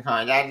time in Western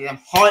country. That is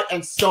heart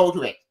and soul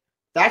to it.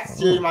 That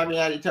series might be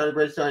able to tell the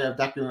great story of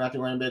Deku after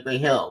wanting to be a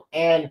great hero.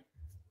 And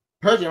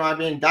personally, might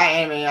be in that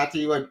anime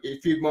actually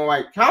it feels more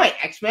like kind of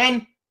like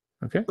X-Men,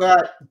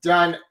 but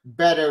done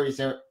better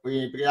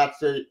recently because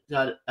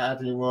that's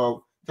actually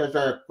more such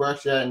a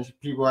works and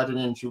people are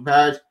doing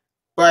superpowers.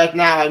 But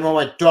now like more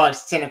like dark,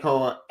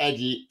 cynical,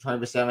 edgy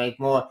 20%. It's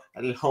more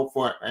actually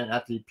hopeful and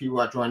actually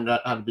people are trying to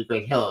how to be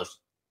great heroes.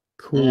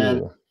 Cool.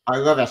 And I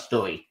love that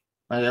story.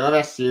 I love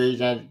that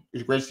series, and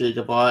it's a great series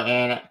of all.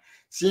 And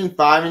Season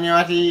 5 in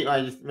actually,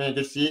 I just made a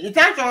good season. It's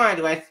not so hard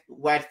to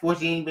watch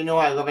 14, but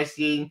I love that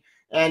scene.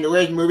 And the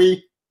latest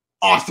movie,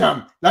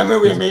 awesome. That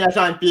movie made us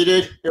on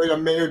theaters. It was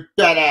amazing,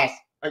 badass.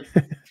 Like,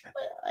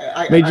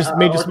 made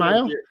you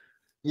smile?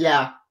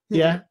 Yeah.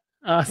 Yeah.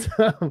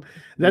 Awesome.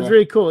 That's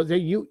very cool.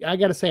 I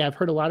gotta say, I've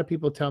heard a lot of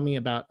people tell me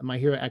about My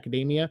Hero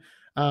Academia.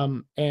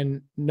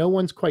 And no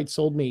one's quite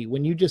sold me.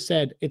 When you just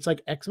said it's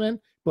like X-Men,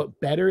 but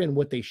better in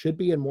what they should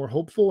be and more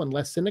hopeful and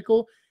less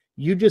cynical,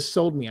 you just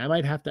sold me. I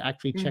might have to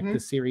actually check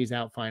this series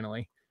out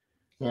finally.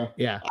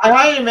 Yeah. I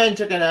highly recommend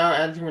checking it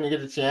out when you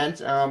get a chance.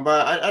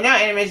 But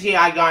another anime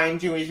I got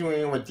into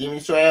recently with Demon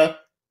Slayer.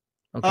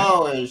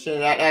 Holy shit,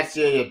 that's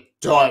really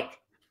dark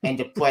and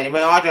depressing.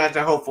 But also that's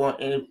a hopeful.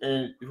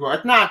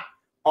 It's not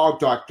all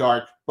dark,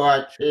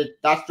 but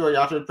that story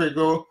also pretty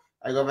cool.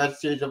 I love that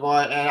series of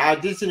art, and I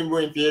did see the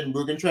movie in theater,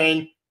 Mugen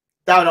Train.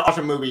 That was an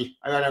awesome movie.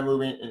 I got that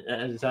movie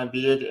at the time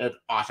theater. It's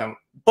awesome.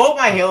 Both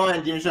My Hero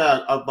and Demon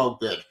Slayer are both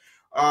good.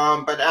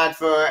 But as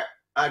for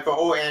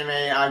old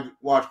anime I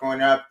watched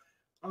growing up,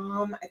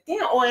 I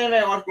think old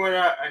anime I watched growing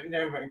up, I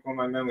never recall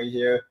my memory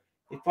here.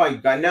 It's probably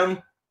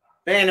Gundam.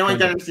 But the only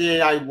Gundam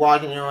series I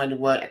watched,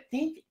 what I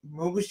think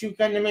Mobile Suit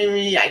Gundam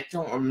maybe. I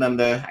don't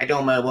remember. I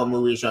don't remember what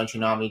movies on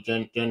Toonami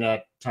during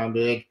that time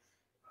period.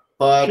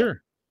 But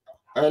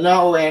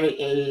another anime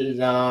is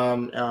in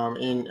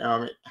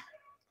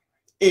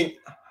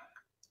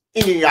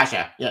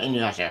Inuyasha. Yeah,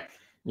 Inuyasha.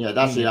 Yeah,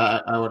 that's it.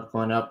 I was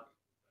growing up.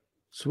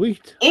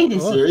 Sweet.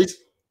 Indian series.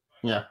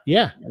 Yeah.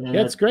 Yeah.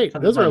 That's great.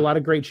 Those are a lot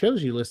of great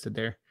shows you listed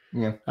there.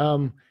 Yeah.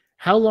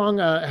 How long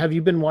have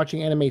you been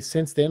watching anime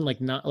since then?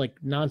 Like not like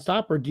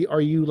nonstop, or do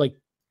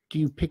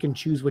you pick and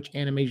choose which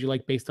animes you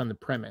like based on the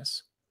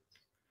premise?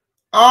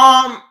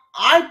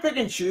 I pick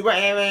and choose what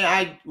anime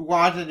I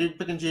watch and do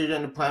pick and choose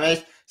on the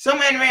premise.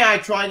 Some anime I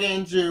try to get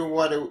into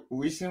what a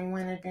recent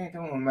one I think. I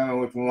don't remember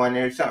which one.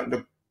 There's something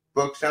the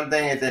book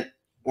something. Is it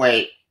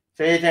wait?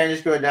 So you're trying to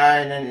just go die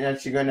and then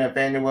you're gonna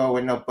abandon the world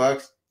with no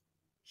books?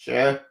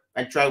 Sure.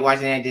 I tried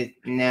watching it.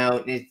 No,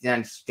 this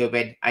sounds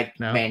stupid. I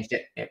managed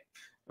it.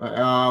 But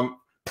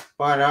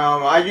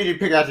I usually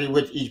pick out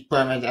which each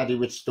premise,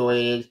 which story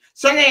it is.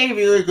 Some anime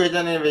be really good,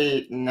 some anime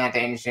be not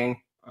that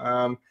interesting.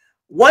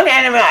 One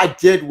anime I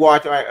did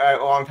watch a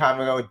long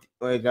time ago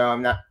was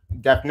not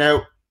Death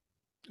Note.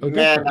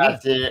 Man,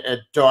 that's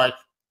dark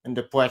and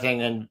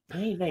depressing and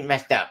very, very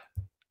messed up.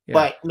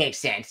 But makes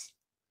sense.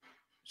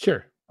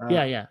 Sure.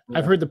 Yeah.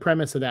 I've heard the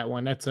premise of that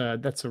one. That's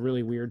a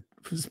really weird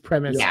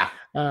premise.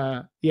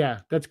 Yeah,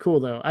 that's cool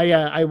though.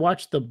 I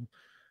watched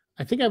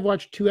I think I've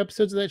watched 2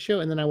 episodes of that show,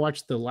 and then I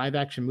watched the live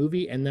action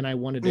movie, and then I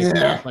wanted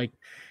to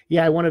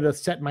I wanted to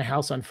set my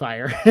house on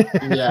fire.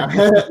 Yeah,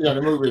 the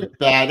movie was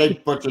bad. They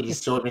butchered the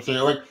sword and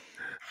like,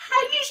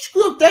 how do you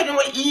screw up that and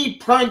what you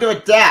plan to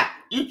adapt?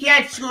 You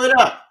can't screw it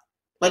up.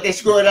 But they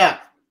screw it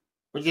up.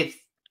 Which is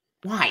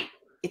why?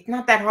 It's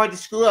not that hard to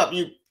screw up,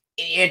 you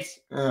idiots.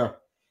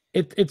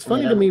 It's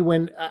funny to me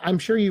when I'm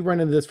sure you run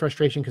into this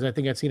frustration because I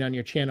think I've seen it on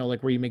your channel,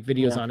 like where you make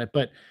videos on it.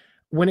 But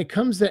when it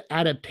comes to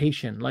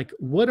adaptation, like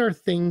what are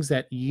things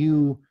that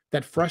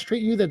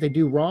frustrate you that they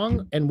do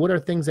wrong, and what are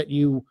things that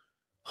you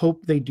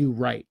hope they do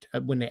right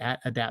when they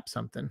adapt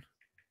something?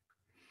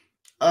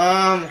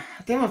 I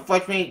think what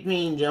frustrates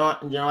me,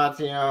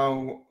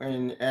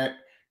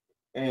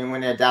 and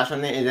when they adapt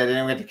something is that they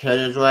don't get the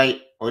characters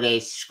right or they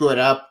screw it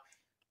up.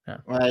 Yeah.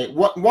 Right.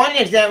 One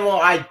example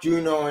I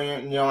do know,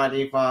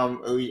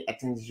 from I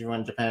think this is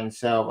from Japan,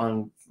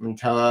 so from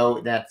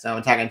Toho, that's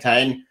Attack on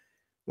Titan,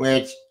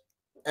 which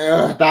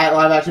that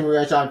live action movie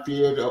I saw in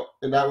theaters,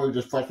 and that was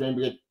just frustrating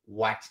because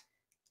what?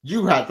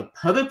 You had the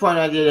perfect point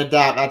idea to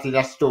adapt after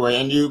that story,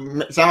 and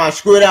you somehow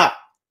screw it up.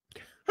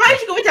 How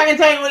did you go Attack on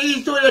Titan when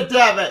you story to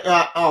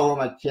adapt? Oh, am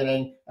I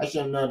kidding? I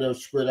should have known they were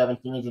screwed up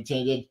and things were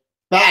changes.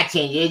 Bad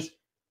changes.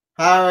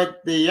 How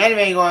the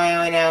anime going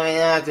right now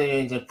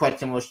and to put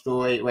some more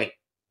story. Wait,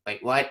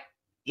 what?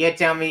 You're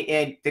telling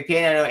me the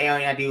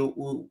kid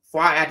who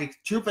fought at the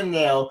tooth and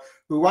nail,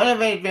 who one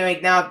of it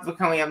right now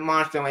becoming a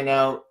monster right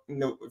now in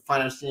the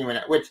final scene right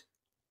now, which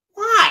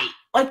why?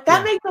 Like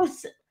that makes no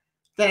sense.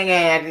 Then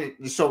again,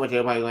 the show was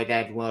probably like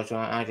that as well, so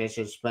I just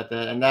suspect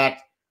that. And that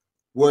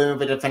waiting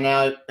for the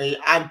finale.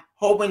 I'm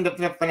hoping the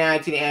finale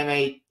to the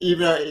anime,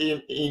 even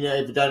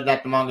if it does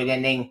that the manga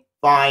ending,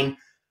 fine.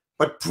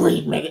 But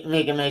please make it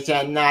make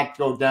sense, not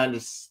go down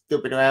this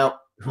stupid route.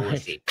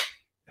 Right.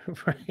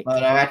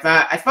 But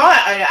as far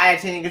as I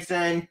think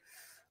concerned,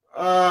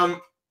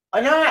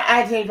 another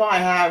acting I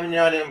have,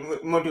 the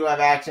multi live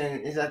action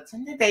is that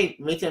sometimes they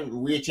make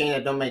some weird changes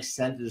that don't make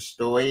sense to the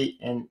story,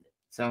 and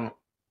some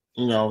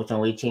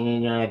weird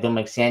changes that don't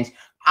make sense.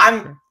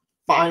 I'm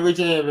fine with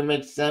it if it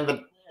makes sense,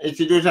 but if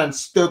you do something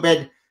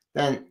stupid,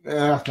 then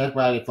that's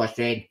why I get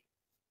frustrated.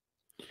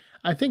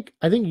 I think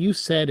you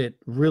said it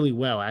really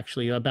well,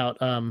 actually, about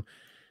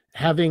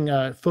having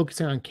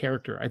focusing on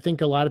character. I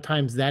think a lot of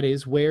times that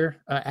is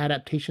where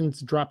adaptations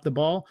drop the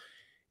ball.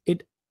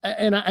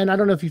 And I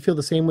don't know if you feel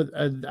the same with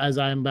as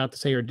I'm about to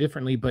say or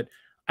differently, but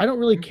I don't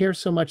really care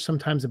so much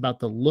sometimes about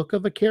the look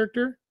of a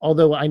character,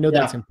 although I know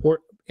that's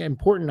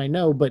important. I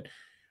know, but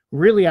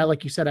really,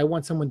 like you said, I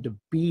want someone to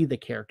be the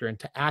character and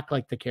to act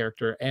like the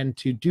character and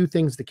to do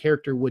things the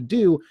character would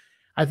do.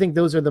 I think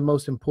those are the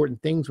most important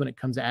things when it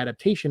comes to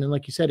adaptation. And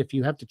like you said, if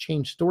you have to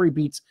change story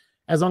beats,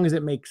 as long as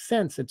it makes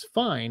sense, it's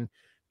fine.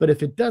 But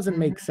if it doesn't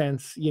make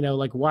sense,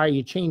 like, why are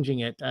you changing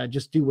it?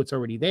 Just do what's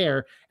already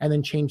there and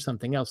then change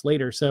something else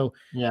later. So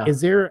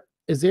is there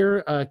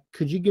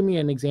could you give me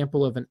an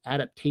example of an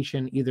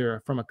adaptation,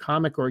 either from a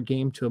comic or a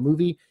game to a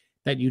movie,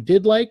 that you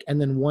did like, and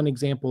then one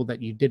example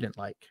that you didn't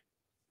like?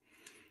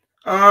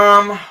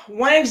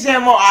 One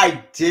example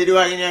I did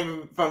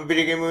like from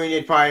video game movie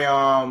is probably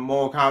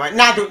Mortal Kombat.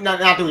 Not the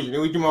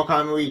original Mortal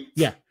Kombat movie.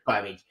 Yeah.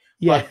 Garbage.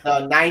 Yeah.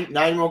 But the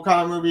 9 Mortal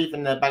Kombat movie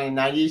from back in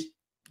the 90s.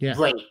 Yeah.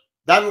 Great.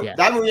 That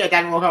movie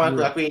that Mortal Kombat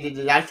correctly, they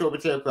did that show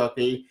material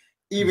correctly.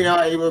 Even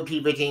though it was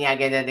PG-13, I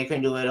get that they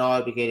couldn't do it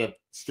all because of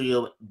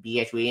studio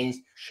BS reasons.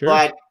 Sure.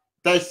 But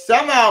they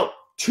somehow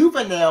tooth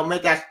and nail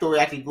make that story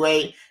actually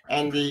great,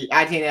 and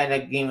I think that the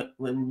game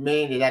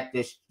mainly that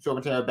this show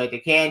material better they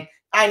can.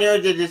 I know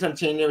they did some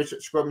changes,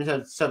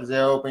 Scorpion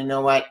Sub-Zero, but you know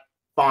what?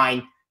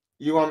 Fine.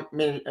 You want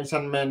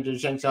some men to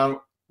sing song,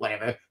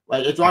 whatever.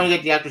 Like, as long as you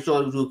get the actual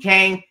story of Liu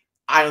Kang,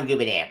 I don't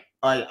give a damn.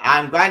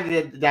 I'm glad they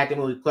did that the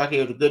movie correctly.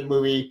 It was a good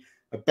movie,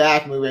 a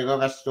bad movie. I love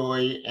that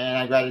story, and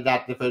I'm glad they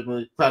got the first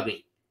movie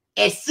correctly.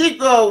 A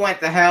sequel went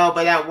to hell,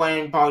 but that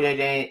one part of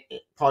the end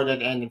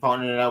and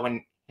part of it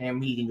when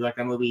he didn't direct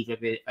that movie, he took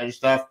the other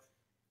stuff.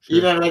 Sure.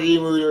 Even the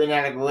movie was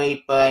not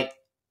great, but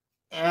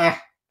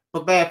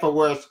for bad for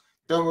worse.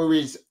 The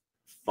movie's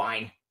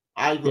fine.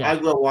 I grew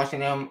up watching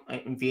them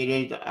in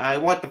theaters. I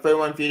watched the first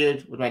one in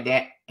theaters with my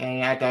dad,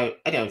 and I thought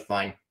it was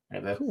fine.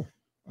 Whatever.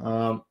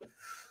 Cool.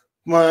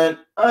 But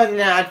other than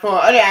that, for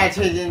other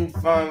adaptations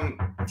from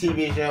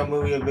TV show,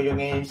 movie, or video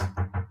games,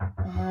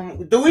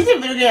 the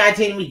recent video game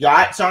adaptation we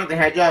got, Sonic the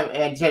Hedgehog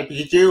and Detective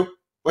Pikachu,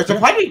 was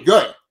surprisingly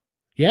good.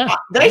 Yeah.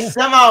 They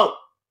somehow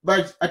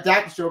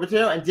adapted the show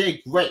material and did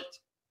great.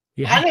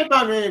 Yeah. I never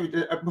found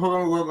a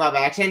program with live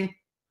action,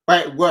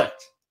 but it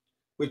worked.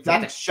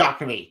 Without the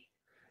shock me.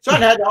 So I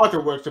had the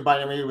also works to buy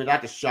the movie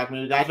without the shock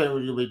me. I thought it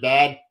was really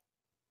bad.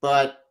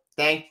 But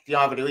thanks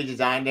for the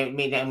redesign, they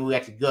made that movie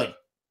actually good.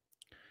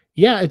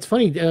 Yeah, it's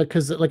funny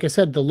because, like I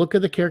said, the look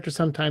of the character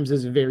sometimes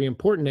is very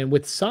important. And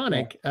with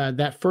Sonic,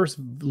 that first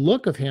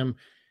look of him,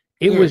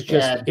 It was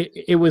just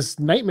it was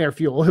nightmare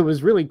fuel. It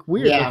was really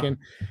weird looking.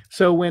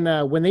 So when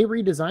they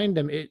redesigned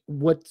them,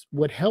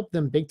 what helped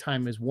them big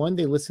time is, one,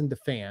 they listened to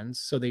fans,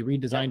 so they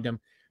redesigned them.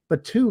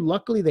 But two,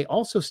 luckily they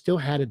also still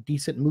had a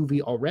decent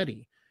movie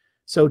already.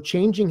 So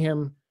changing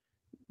him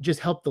just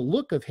helped the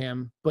look of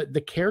him, but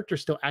the character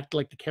still acted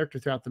like the character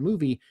throughout the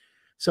movie.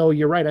 So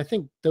you're right. I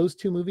think those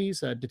two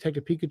movies,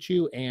 Detective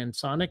Pikachu and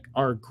Sonic,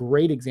 are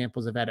great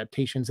examples of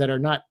adaptations that are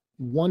not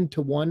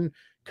one-to-one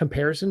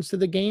comparisons to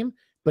the game,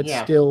 but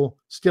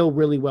still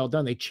really well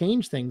done. They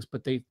change things,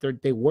 but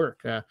they work.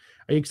 Are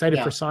you excited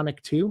for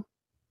Sonic 2?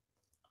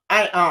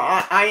 I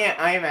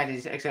am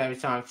excited for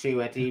Sonic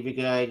 2 at the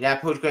because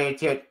that post-credit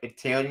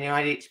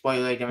tail,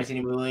 spoiler, I haven't seen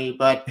the movie,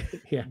 but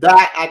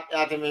that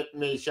I think made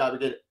me shocked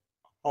because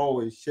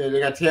holy shit, they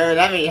got tail.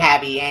 That made me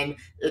happy, and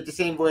it's the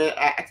same boy.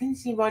 I think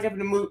the same boy up in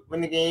the movie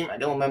in the game. I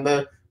don't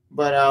remember,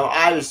 but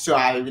I was so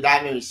happy.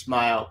 That made me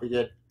smile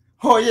because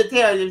your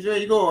tail is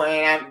really cool,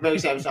 and I'm very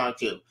excited for Sonic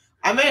 2.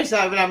 I'm very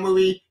excited for that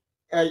movie,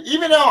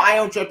 even though I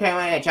don't trust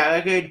Paramount and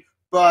track record.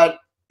 But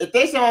if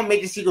they somehow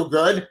make the sequel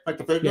good, like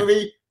the first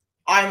movie,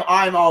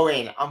 I'm all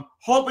in. I'm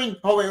hoping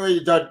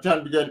it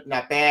does be good,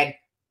 not bad.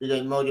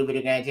 Because most of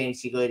the game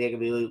sequel they could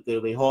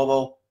be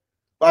horrible.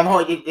 But I'm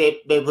hoping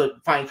they would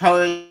find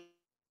colors.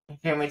 I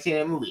can't wait to see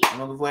the movie.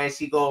 I'm looking for a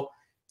sequel.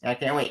 I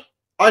can't wait.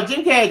 Oh,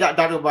 Jim Carrey,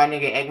 Dr.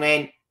 Robotnik,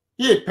 Eggman.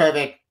 He is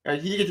perfect.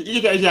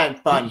 He gets having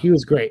fun. He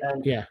was great.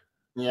 Yeah.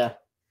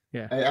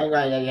 I'm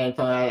glad he's having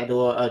fun. I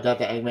adore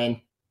Dr.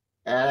 Eggman.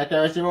 And I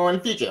can't wait to see more in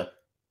the future.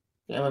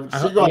 I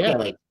can't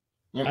wait.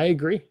 Yep. I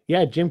agree.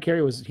 Yeah, Jim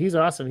Carrey he's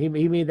awesome. He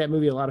made that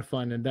movie a lot of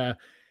fun. And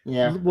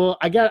well,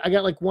 I got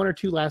like one or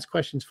two last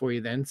questions for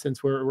you then,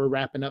 since we're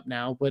wrapping up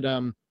now. But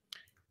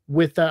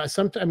with I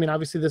mean,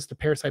 obviously this is the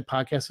Parasite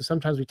podcast, so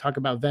sometimes we talk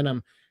about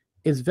Venom.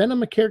 Is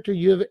Venom a character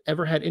you have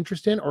ever had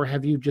interest in, or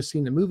have you just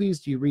seen the movies?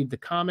 Do you read the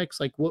comics?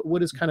 Like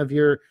what is kind of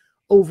your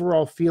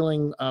overall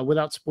feeling,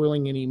 without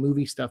spoiling any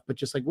movie stuff, but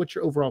just like what's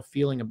your overall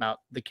feeling about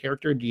the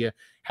character? Do you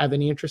have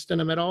any interest in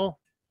him at all?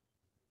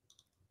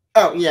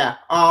 Oh yeah,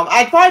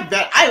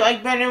 I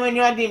like Venom when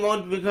you're the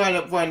most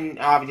because when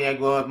obviously I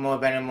grew up more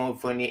Venom more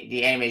from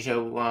the anime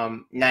show,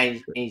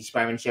 90s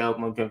Spider-Man show,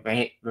 more from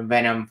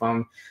Venom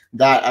from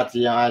that at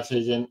the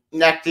season.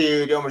 Next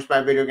to the almost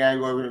by video game,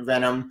 I go with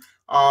Venom.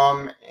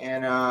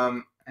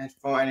 As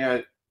for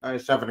any other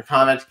stuff in the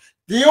comics,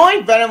 the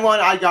only Venom one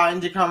I got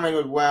into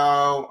comic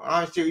was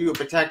obviously you were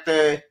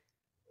Protector,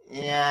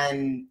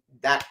 and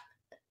that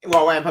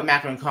when I put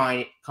Macron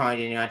Con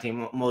in I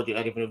think more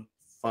different.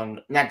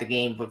 From not the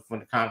game, but from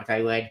the comics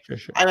I read. Sure.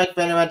 I like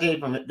Venom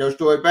from those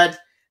stories, but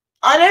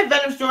other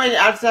Venom stories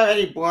outside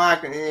any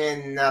block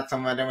and not so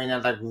much. I mean,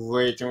 not like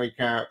great and we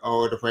kind of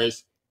all over the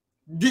place.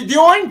 The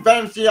only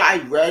Venom story I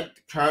read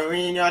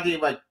currently,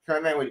 like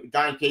currently with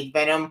Donny Cates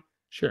Venom,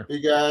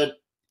 because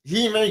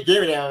he may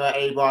give it about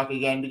A block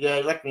again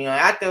because like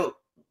after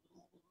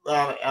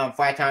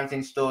Fire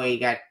Thompson's story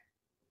got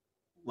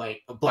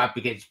like a block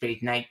because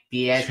Space Knight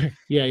BS.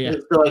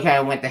 The story kind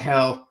of went to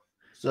hell.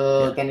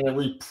 So then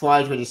we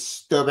reprised with his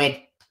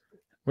stupid.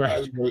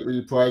 Right.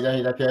 Reprised. I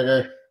hate that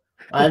character.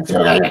 I'm so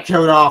glad I got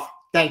killed off.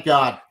 Thank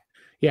God.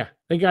 Yeah.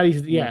 Thank God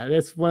he's. Yeah.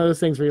 That's one of those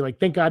things where you're like,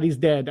 thank God he's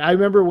dead. I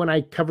remember when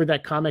I covered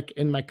that comic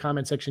in my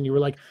comment section, you were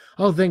like,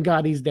 oh, thank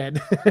God he's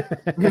dead.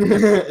 That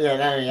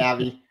made me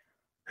happy.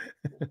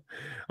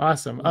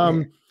 Awesome.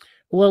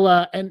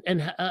 Well,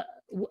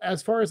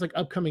 as far as like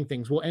upcoming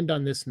things, we'll end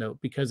on this note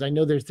because I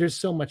know there's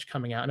so much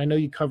coming out, and I know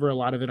you cover a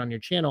lot of it on your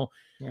channel.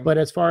 But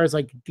as far as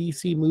like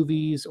DC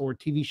movies or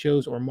TV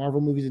shows or Marvel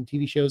movies and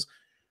TV shows,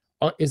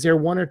 is there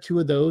one or two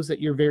of those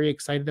that you're very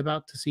excited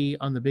about to see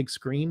on the big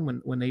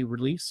screen when they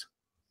release?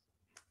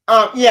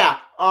 As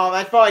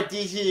far as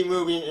DC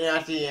movie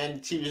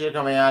and TV show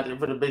coming out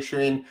for the big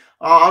screen,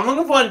 I'm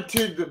looking forward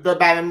to the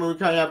Batman movie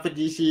coming out for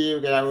DC.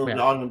 Because that movie is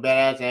awesome,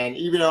 badass, and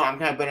even though I'm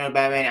kind of better than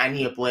Batman, I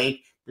need a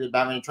break because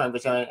Batman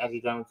 20% as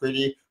he's done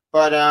pretty.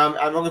 But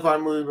I'm looking for a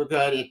movie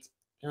because it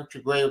looks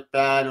great with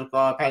Patty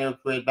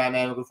looks great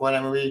Batman. Looking for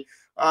that movie.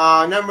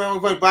 Number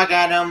one for Black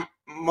Adam.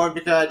 More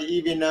because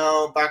even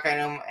though Black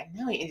Adam, I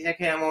know into that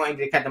kind of more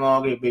into Captain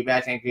Marvel, be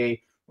bad and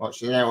great. Well,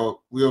 so that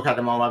will real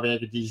Captain Marvel,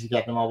 maybe DC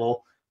Captain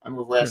Marvel. I'm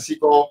going for a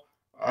sequel.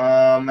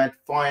 At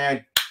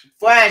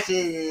Flash,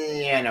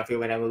 I don't feel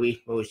about that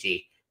movie. We'll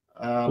see.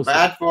 But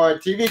as for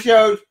TV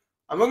shows,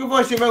 I'm looking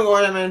for Superman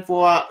Ornament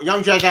for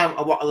Young Judge. I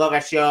love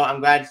that show. I'm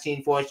glad to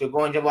see 4 still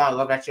going to I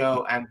love that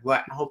show. I'm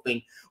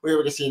hoping we're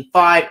able to see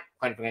 5.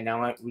 Quite forget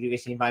now. We do get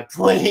scene 5,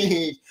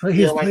 please.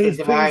 Please.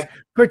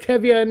 For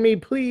Tevya and me,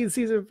 please,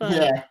 season 5.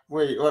 Yeah.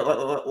 Wait.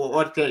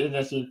 What's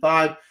the scene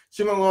 5?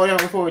 Superman Ornament. I'm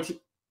looking forward to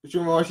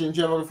Superman season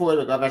 2. I'm looking forward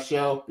to love that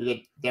show. We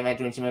get them out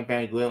doing Superman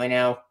very good right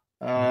now.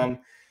 And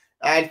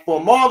for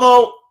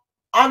Marvel,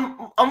 I'm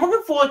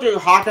looking forward to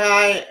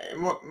Hawkeye.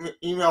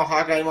 Email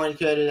Hawkeye more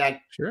character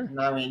that. Sure.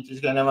 I mean,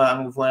 just I'm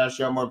looking forward to that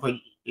show more. Put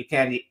you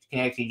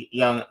connect to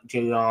young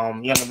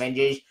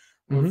Avengers.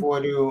 I'm looking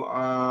forward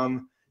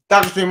to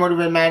Doctor Strange more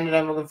than Man.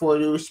 I'm looking forward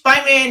to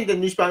Spider-Man, the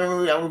new Spider-Man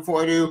movie. I'm looking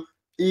forward to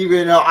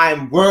even though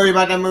I'm worried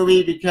about the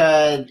movie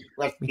because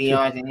let's Me be too.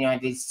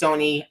 honest, it's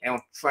Sony. I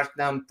don't trust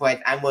them, but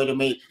I'm worried to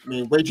make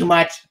me way too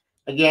much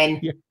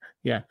again.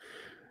 Yeah.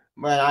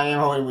 But I am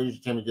hoping the movie's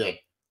gonna be good.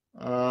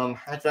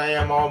 That's why I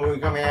am all movie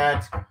coming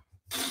out.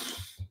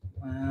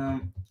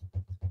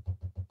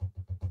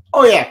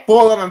 Oh yeah,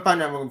 4 of them I'm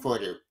finding I'm looking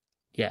forward to.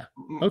 Yeah.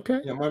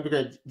 Okay. Yeah, one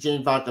because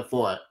Jane Foster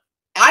 4.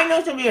 I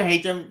know some people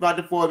hate Jane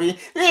Foster 4.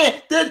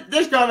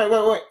 This comment,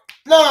 wait.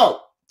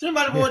 No! Jane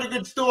Foster 4 is a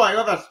good story. I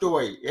love that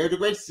story. It was a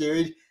great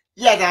series.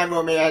 Yeah, that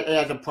movie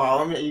has a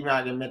problem. Even though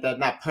I admit that's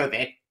not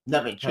perfect.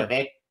 Nothing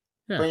perfect.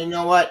 Yeah. But you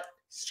know what?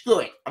 Screw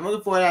it. I'm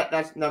looking forward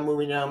to that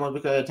movie now more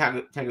because of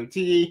Taco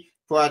TV.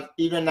 But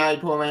even now,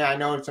 I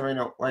know some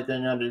don't like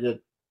it under the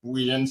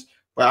reasons.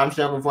 But I'm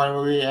still looking forward to the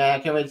movie, and I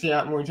can't wait to see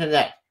that movie turns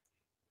out.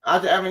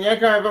 After having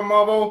that kind of a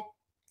Marvel,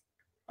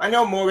 I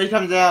know Morbius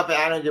comes out, but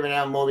I don't give a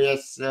damn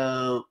Morbius,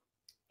 so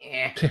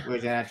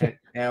where's that?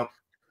 No.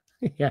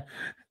 Yeah.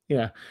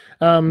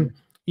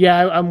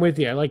 Yeah, I'm with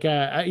you. Like,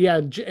 yeah,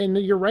 and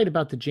you're right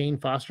about the Jane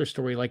Foster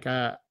story. Like,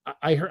 I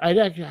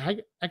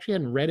actually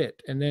hadn't read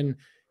it, and then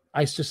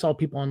I just saw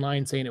people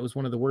online saying it was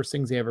one of the worst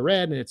things they ever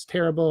read, and it's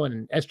terrible,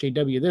 and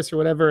SJW this or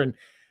whatever, and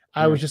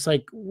I was just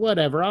like,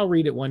 whatever, I'll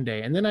read it one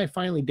day, and then I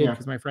finally did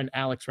because my friend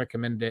Alex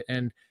recommended it,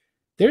 and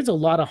there's a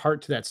lot of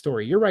heart to that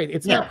story. You're right.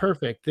 It's not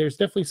perfect. There's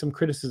definitely some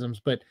criticisms,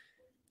 but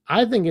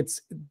I think it's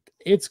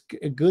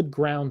good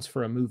grounds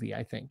for a movie.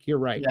 I think you're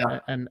right. Yeah.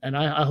 And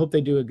I hope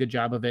they do a good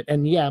job of it.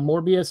 And yeah,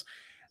 Morbius,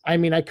 I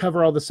mean, I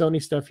cover all the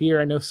Sony stuff here.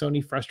 I know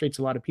Sony frustrates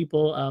a lot of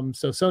people.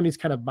 So Sony's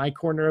kind of my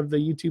corner of the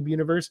YouTube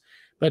universe,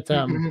 but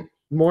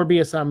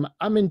Morbius,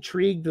 I'm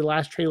intrigued. The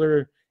last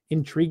trailer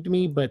intrigued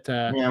me, but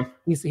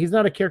he's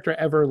not a character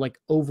I ever like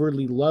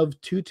overly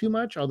loved too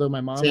much. Although my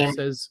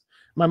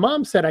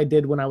mom said I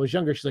did when I was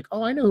younger. She's like,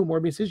 oh, I know who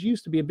Morbius is. You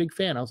used to be a big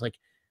fan. I was like,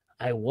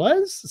 I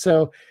was.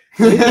 So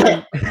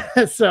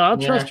so I'll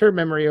trust her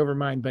memory over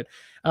mine. But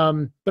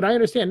I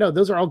understand. No,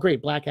 those are all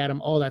great. Black Adam,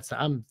 all that stuff.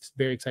 I'm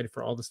very excited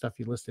for all the stuff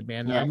you listed,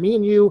 man. Me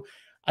and you,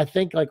 I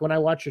think like when I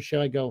watch your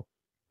show, I go,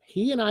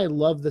 he and I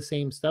love the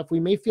same stuff. We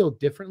may feel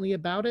differently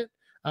about it,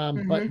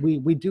 but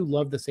we do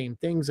love the same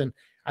things. And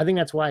I think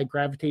that's why I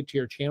gravitate to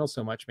your channel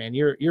so much, man.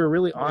 You're a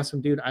really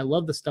awesome dude. I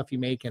love the stuff you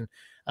make, and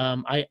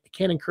I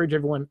can't encourage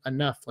everyone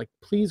enough. Like,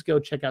 please go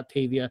check out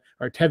Tevya.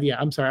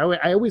 I'm sorry,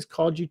 I always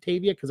called you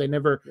Tevya because I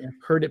never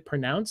heard it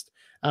pronounced.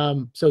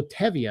 So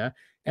Tevya,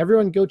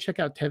 everyone go check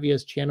out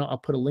Tevya's channel. I'll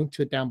put a link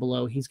to it down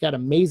below. He's got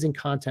amazing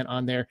content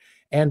on there.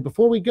 And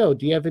before we go,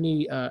 do you have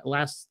any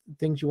last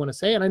things you want to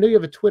say? And I know you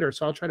have a Twitter,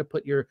 so I'll try to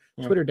put your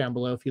Twitter down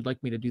below if you'd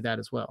like me to do that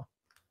as well.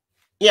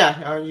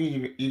 Yeah,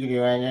 you can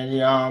do it.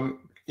 And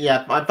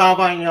my follow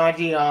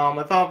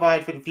by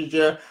for the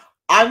future.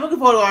 I'm looking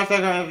forward to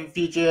watching that kind of the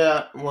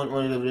future. One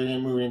of the video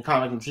movie and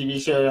comic and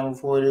TV show I'm looking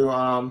forward to.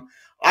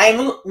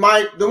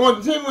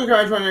 The same movie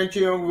I'm trying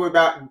to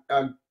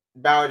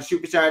about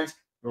Super Sons.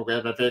 Okay,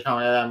 that's my favorite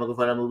comic. I'm looking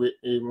for that movie.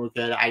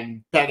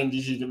 I'm begging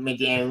DC to make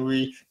the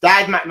movie.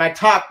 That's my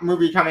top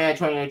movie coming out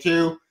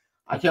 2022.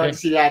 I can't wait to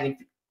see that.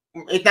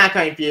 It's not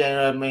coming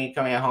to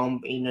coming at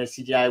home.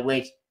 CGI,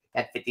 which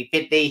that's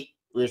 50-50.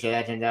 We'll see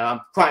that turns out.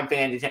 I'm quite a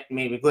fan of the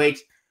maybe great.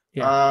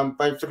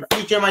 But for the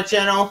future of my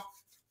channel,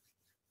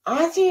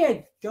 honestly,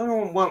 I don't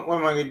know what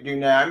am I going to do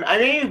now. I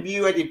may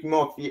review at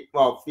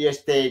the Fear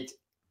State.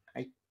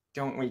 I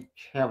don't really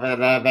cover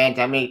that event.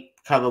 I may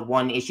cover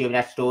one issue of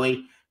that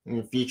story in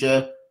the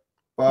future.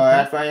 But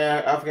as for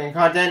African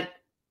content,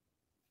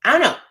 I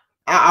don't know.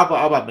 I'll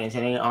probably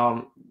mention it.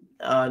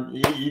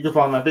 You can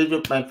follow my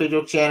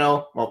Facebook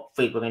channel. Well,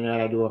 Facebook, I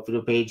know I do a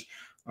video page.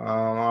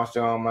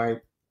 Also on my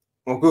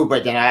group,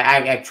 but then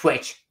I have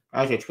Twitch. I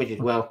also have Twitch as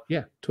well.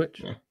 Yeah,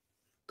 Twitch. Yeah.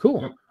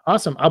 Cool.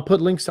 Awesome. I'll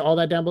put links to all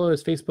that down below.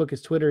 His Facebook,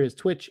 his Twitter, his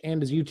Twitch,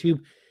 and his YouTube.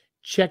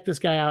 Check this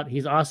guy out.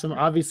 He's awesome.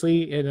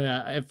 Obviously,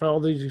 and for all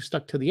those who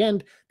stuck to the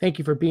end, thank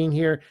you for being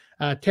here.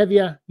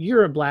 Tevya,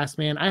 you're a blast,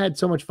 man. I had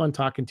so much fun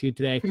talking to you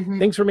today.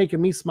 Thanks for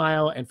making me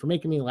smile and for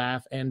making me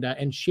laugh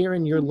and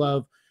sharing your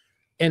love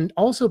and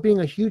also being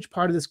a huge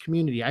part of this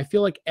community. I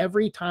feel like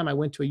every time I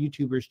went to a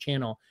YouTuber's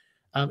channel,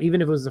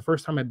 even if it was the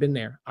first time I've been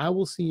there, I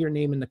will see your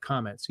name in the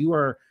comments. You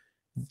are,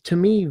 to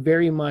me,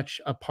 very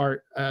much a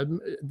part of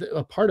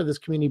this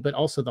community, but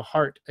also the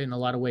heart in a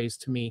lot of ways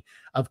to me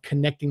of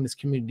connecting this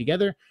community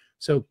together.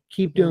 So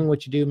keep doing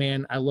what you do,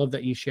 man. I love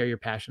that you share your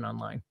passion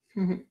online.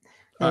 Thank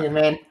you,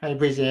 man. I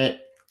appreciate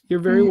it. You're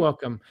very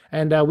welcome.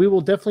 And we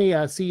will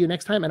definitely see you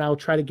next time. And I'll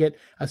try to get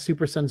a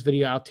Super Sons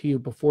video out to you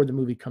before the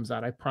movie comes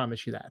out. I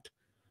promise you that.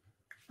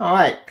 All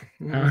right.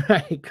 All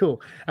right,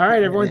 cool. All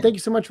right, everyone. Thank you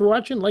so much for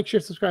watching. Like, share,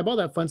 subscribe, all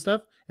that fun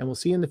stuff. And we'll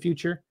see you in the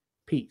future.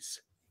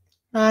 Peace.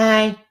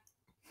 Bye.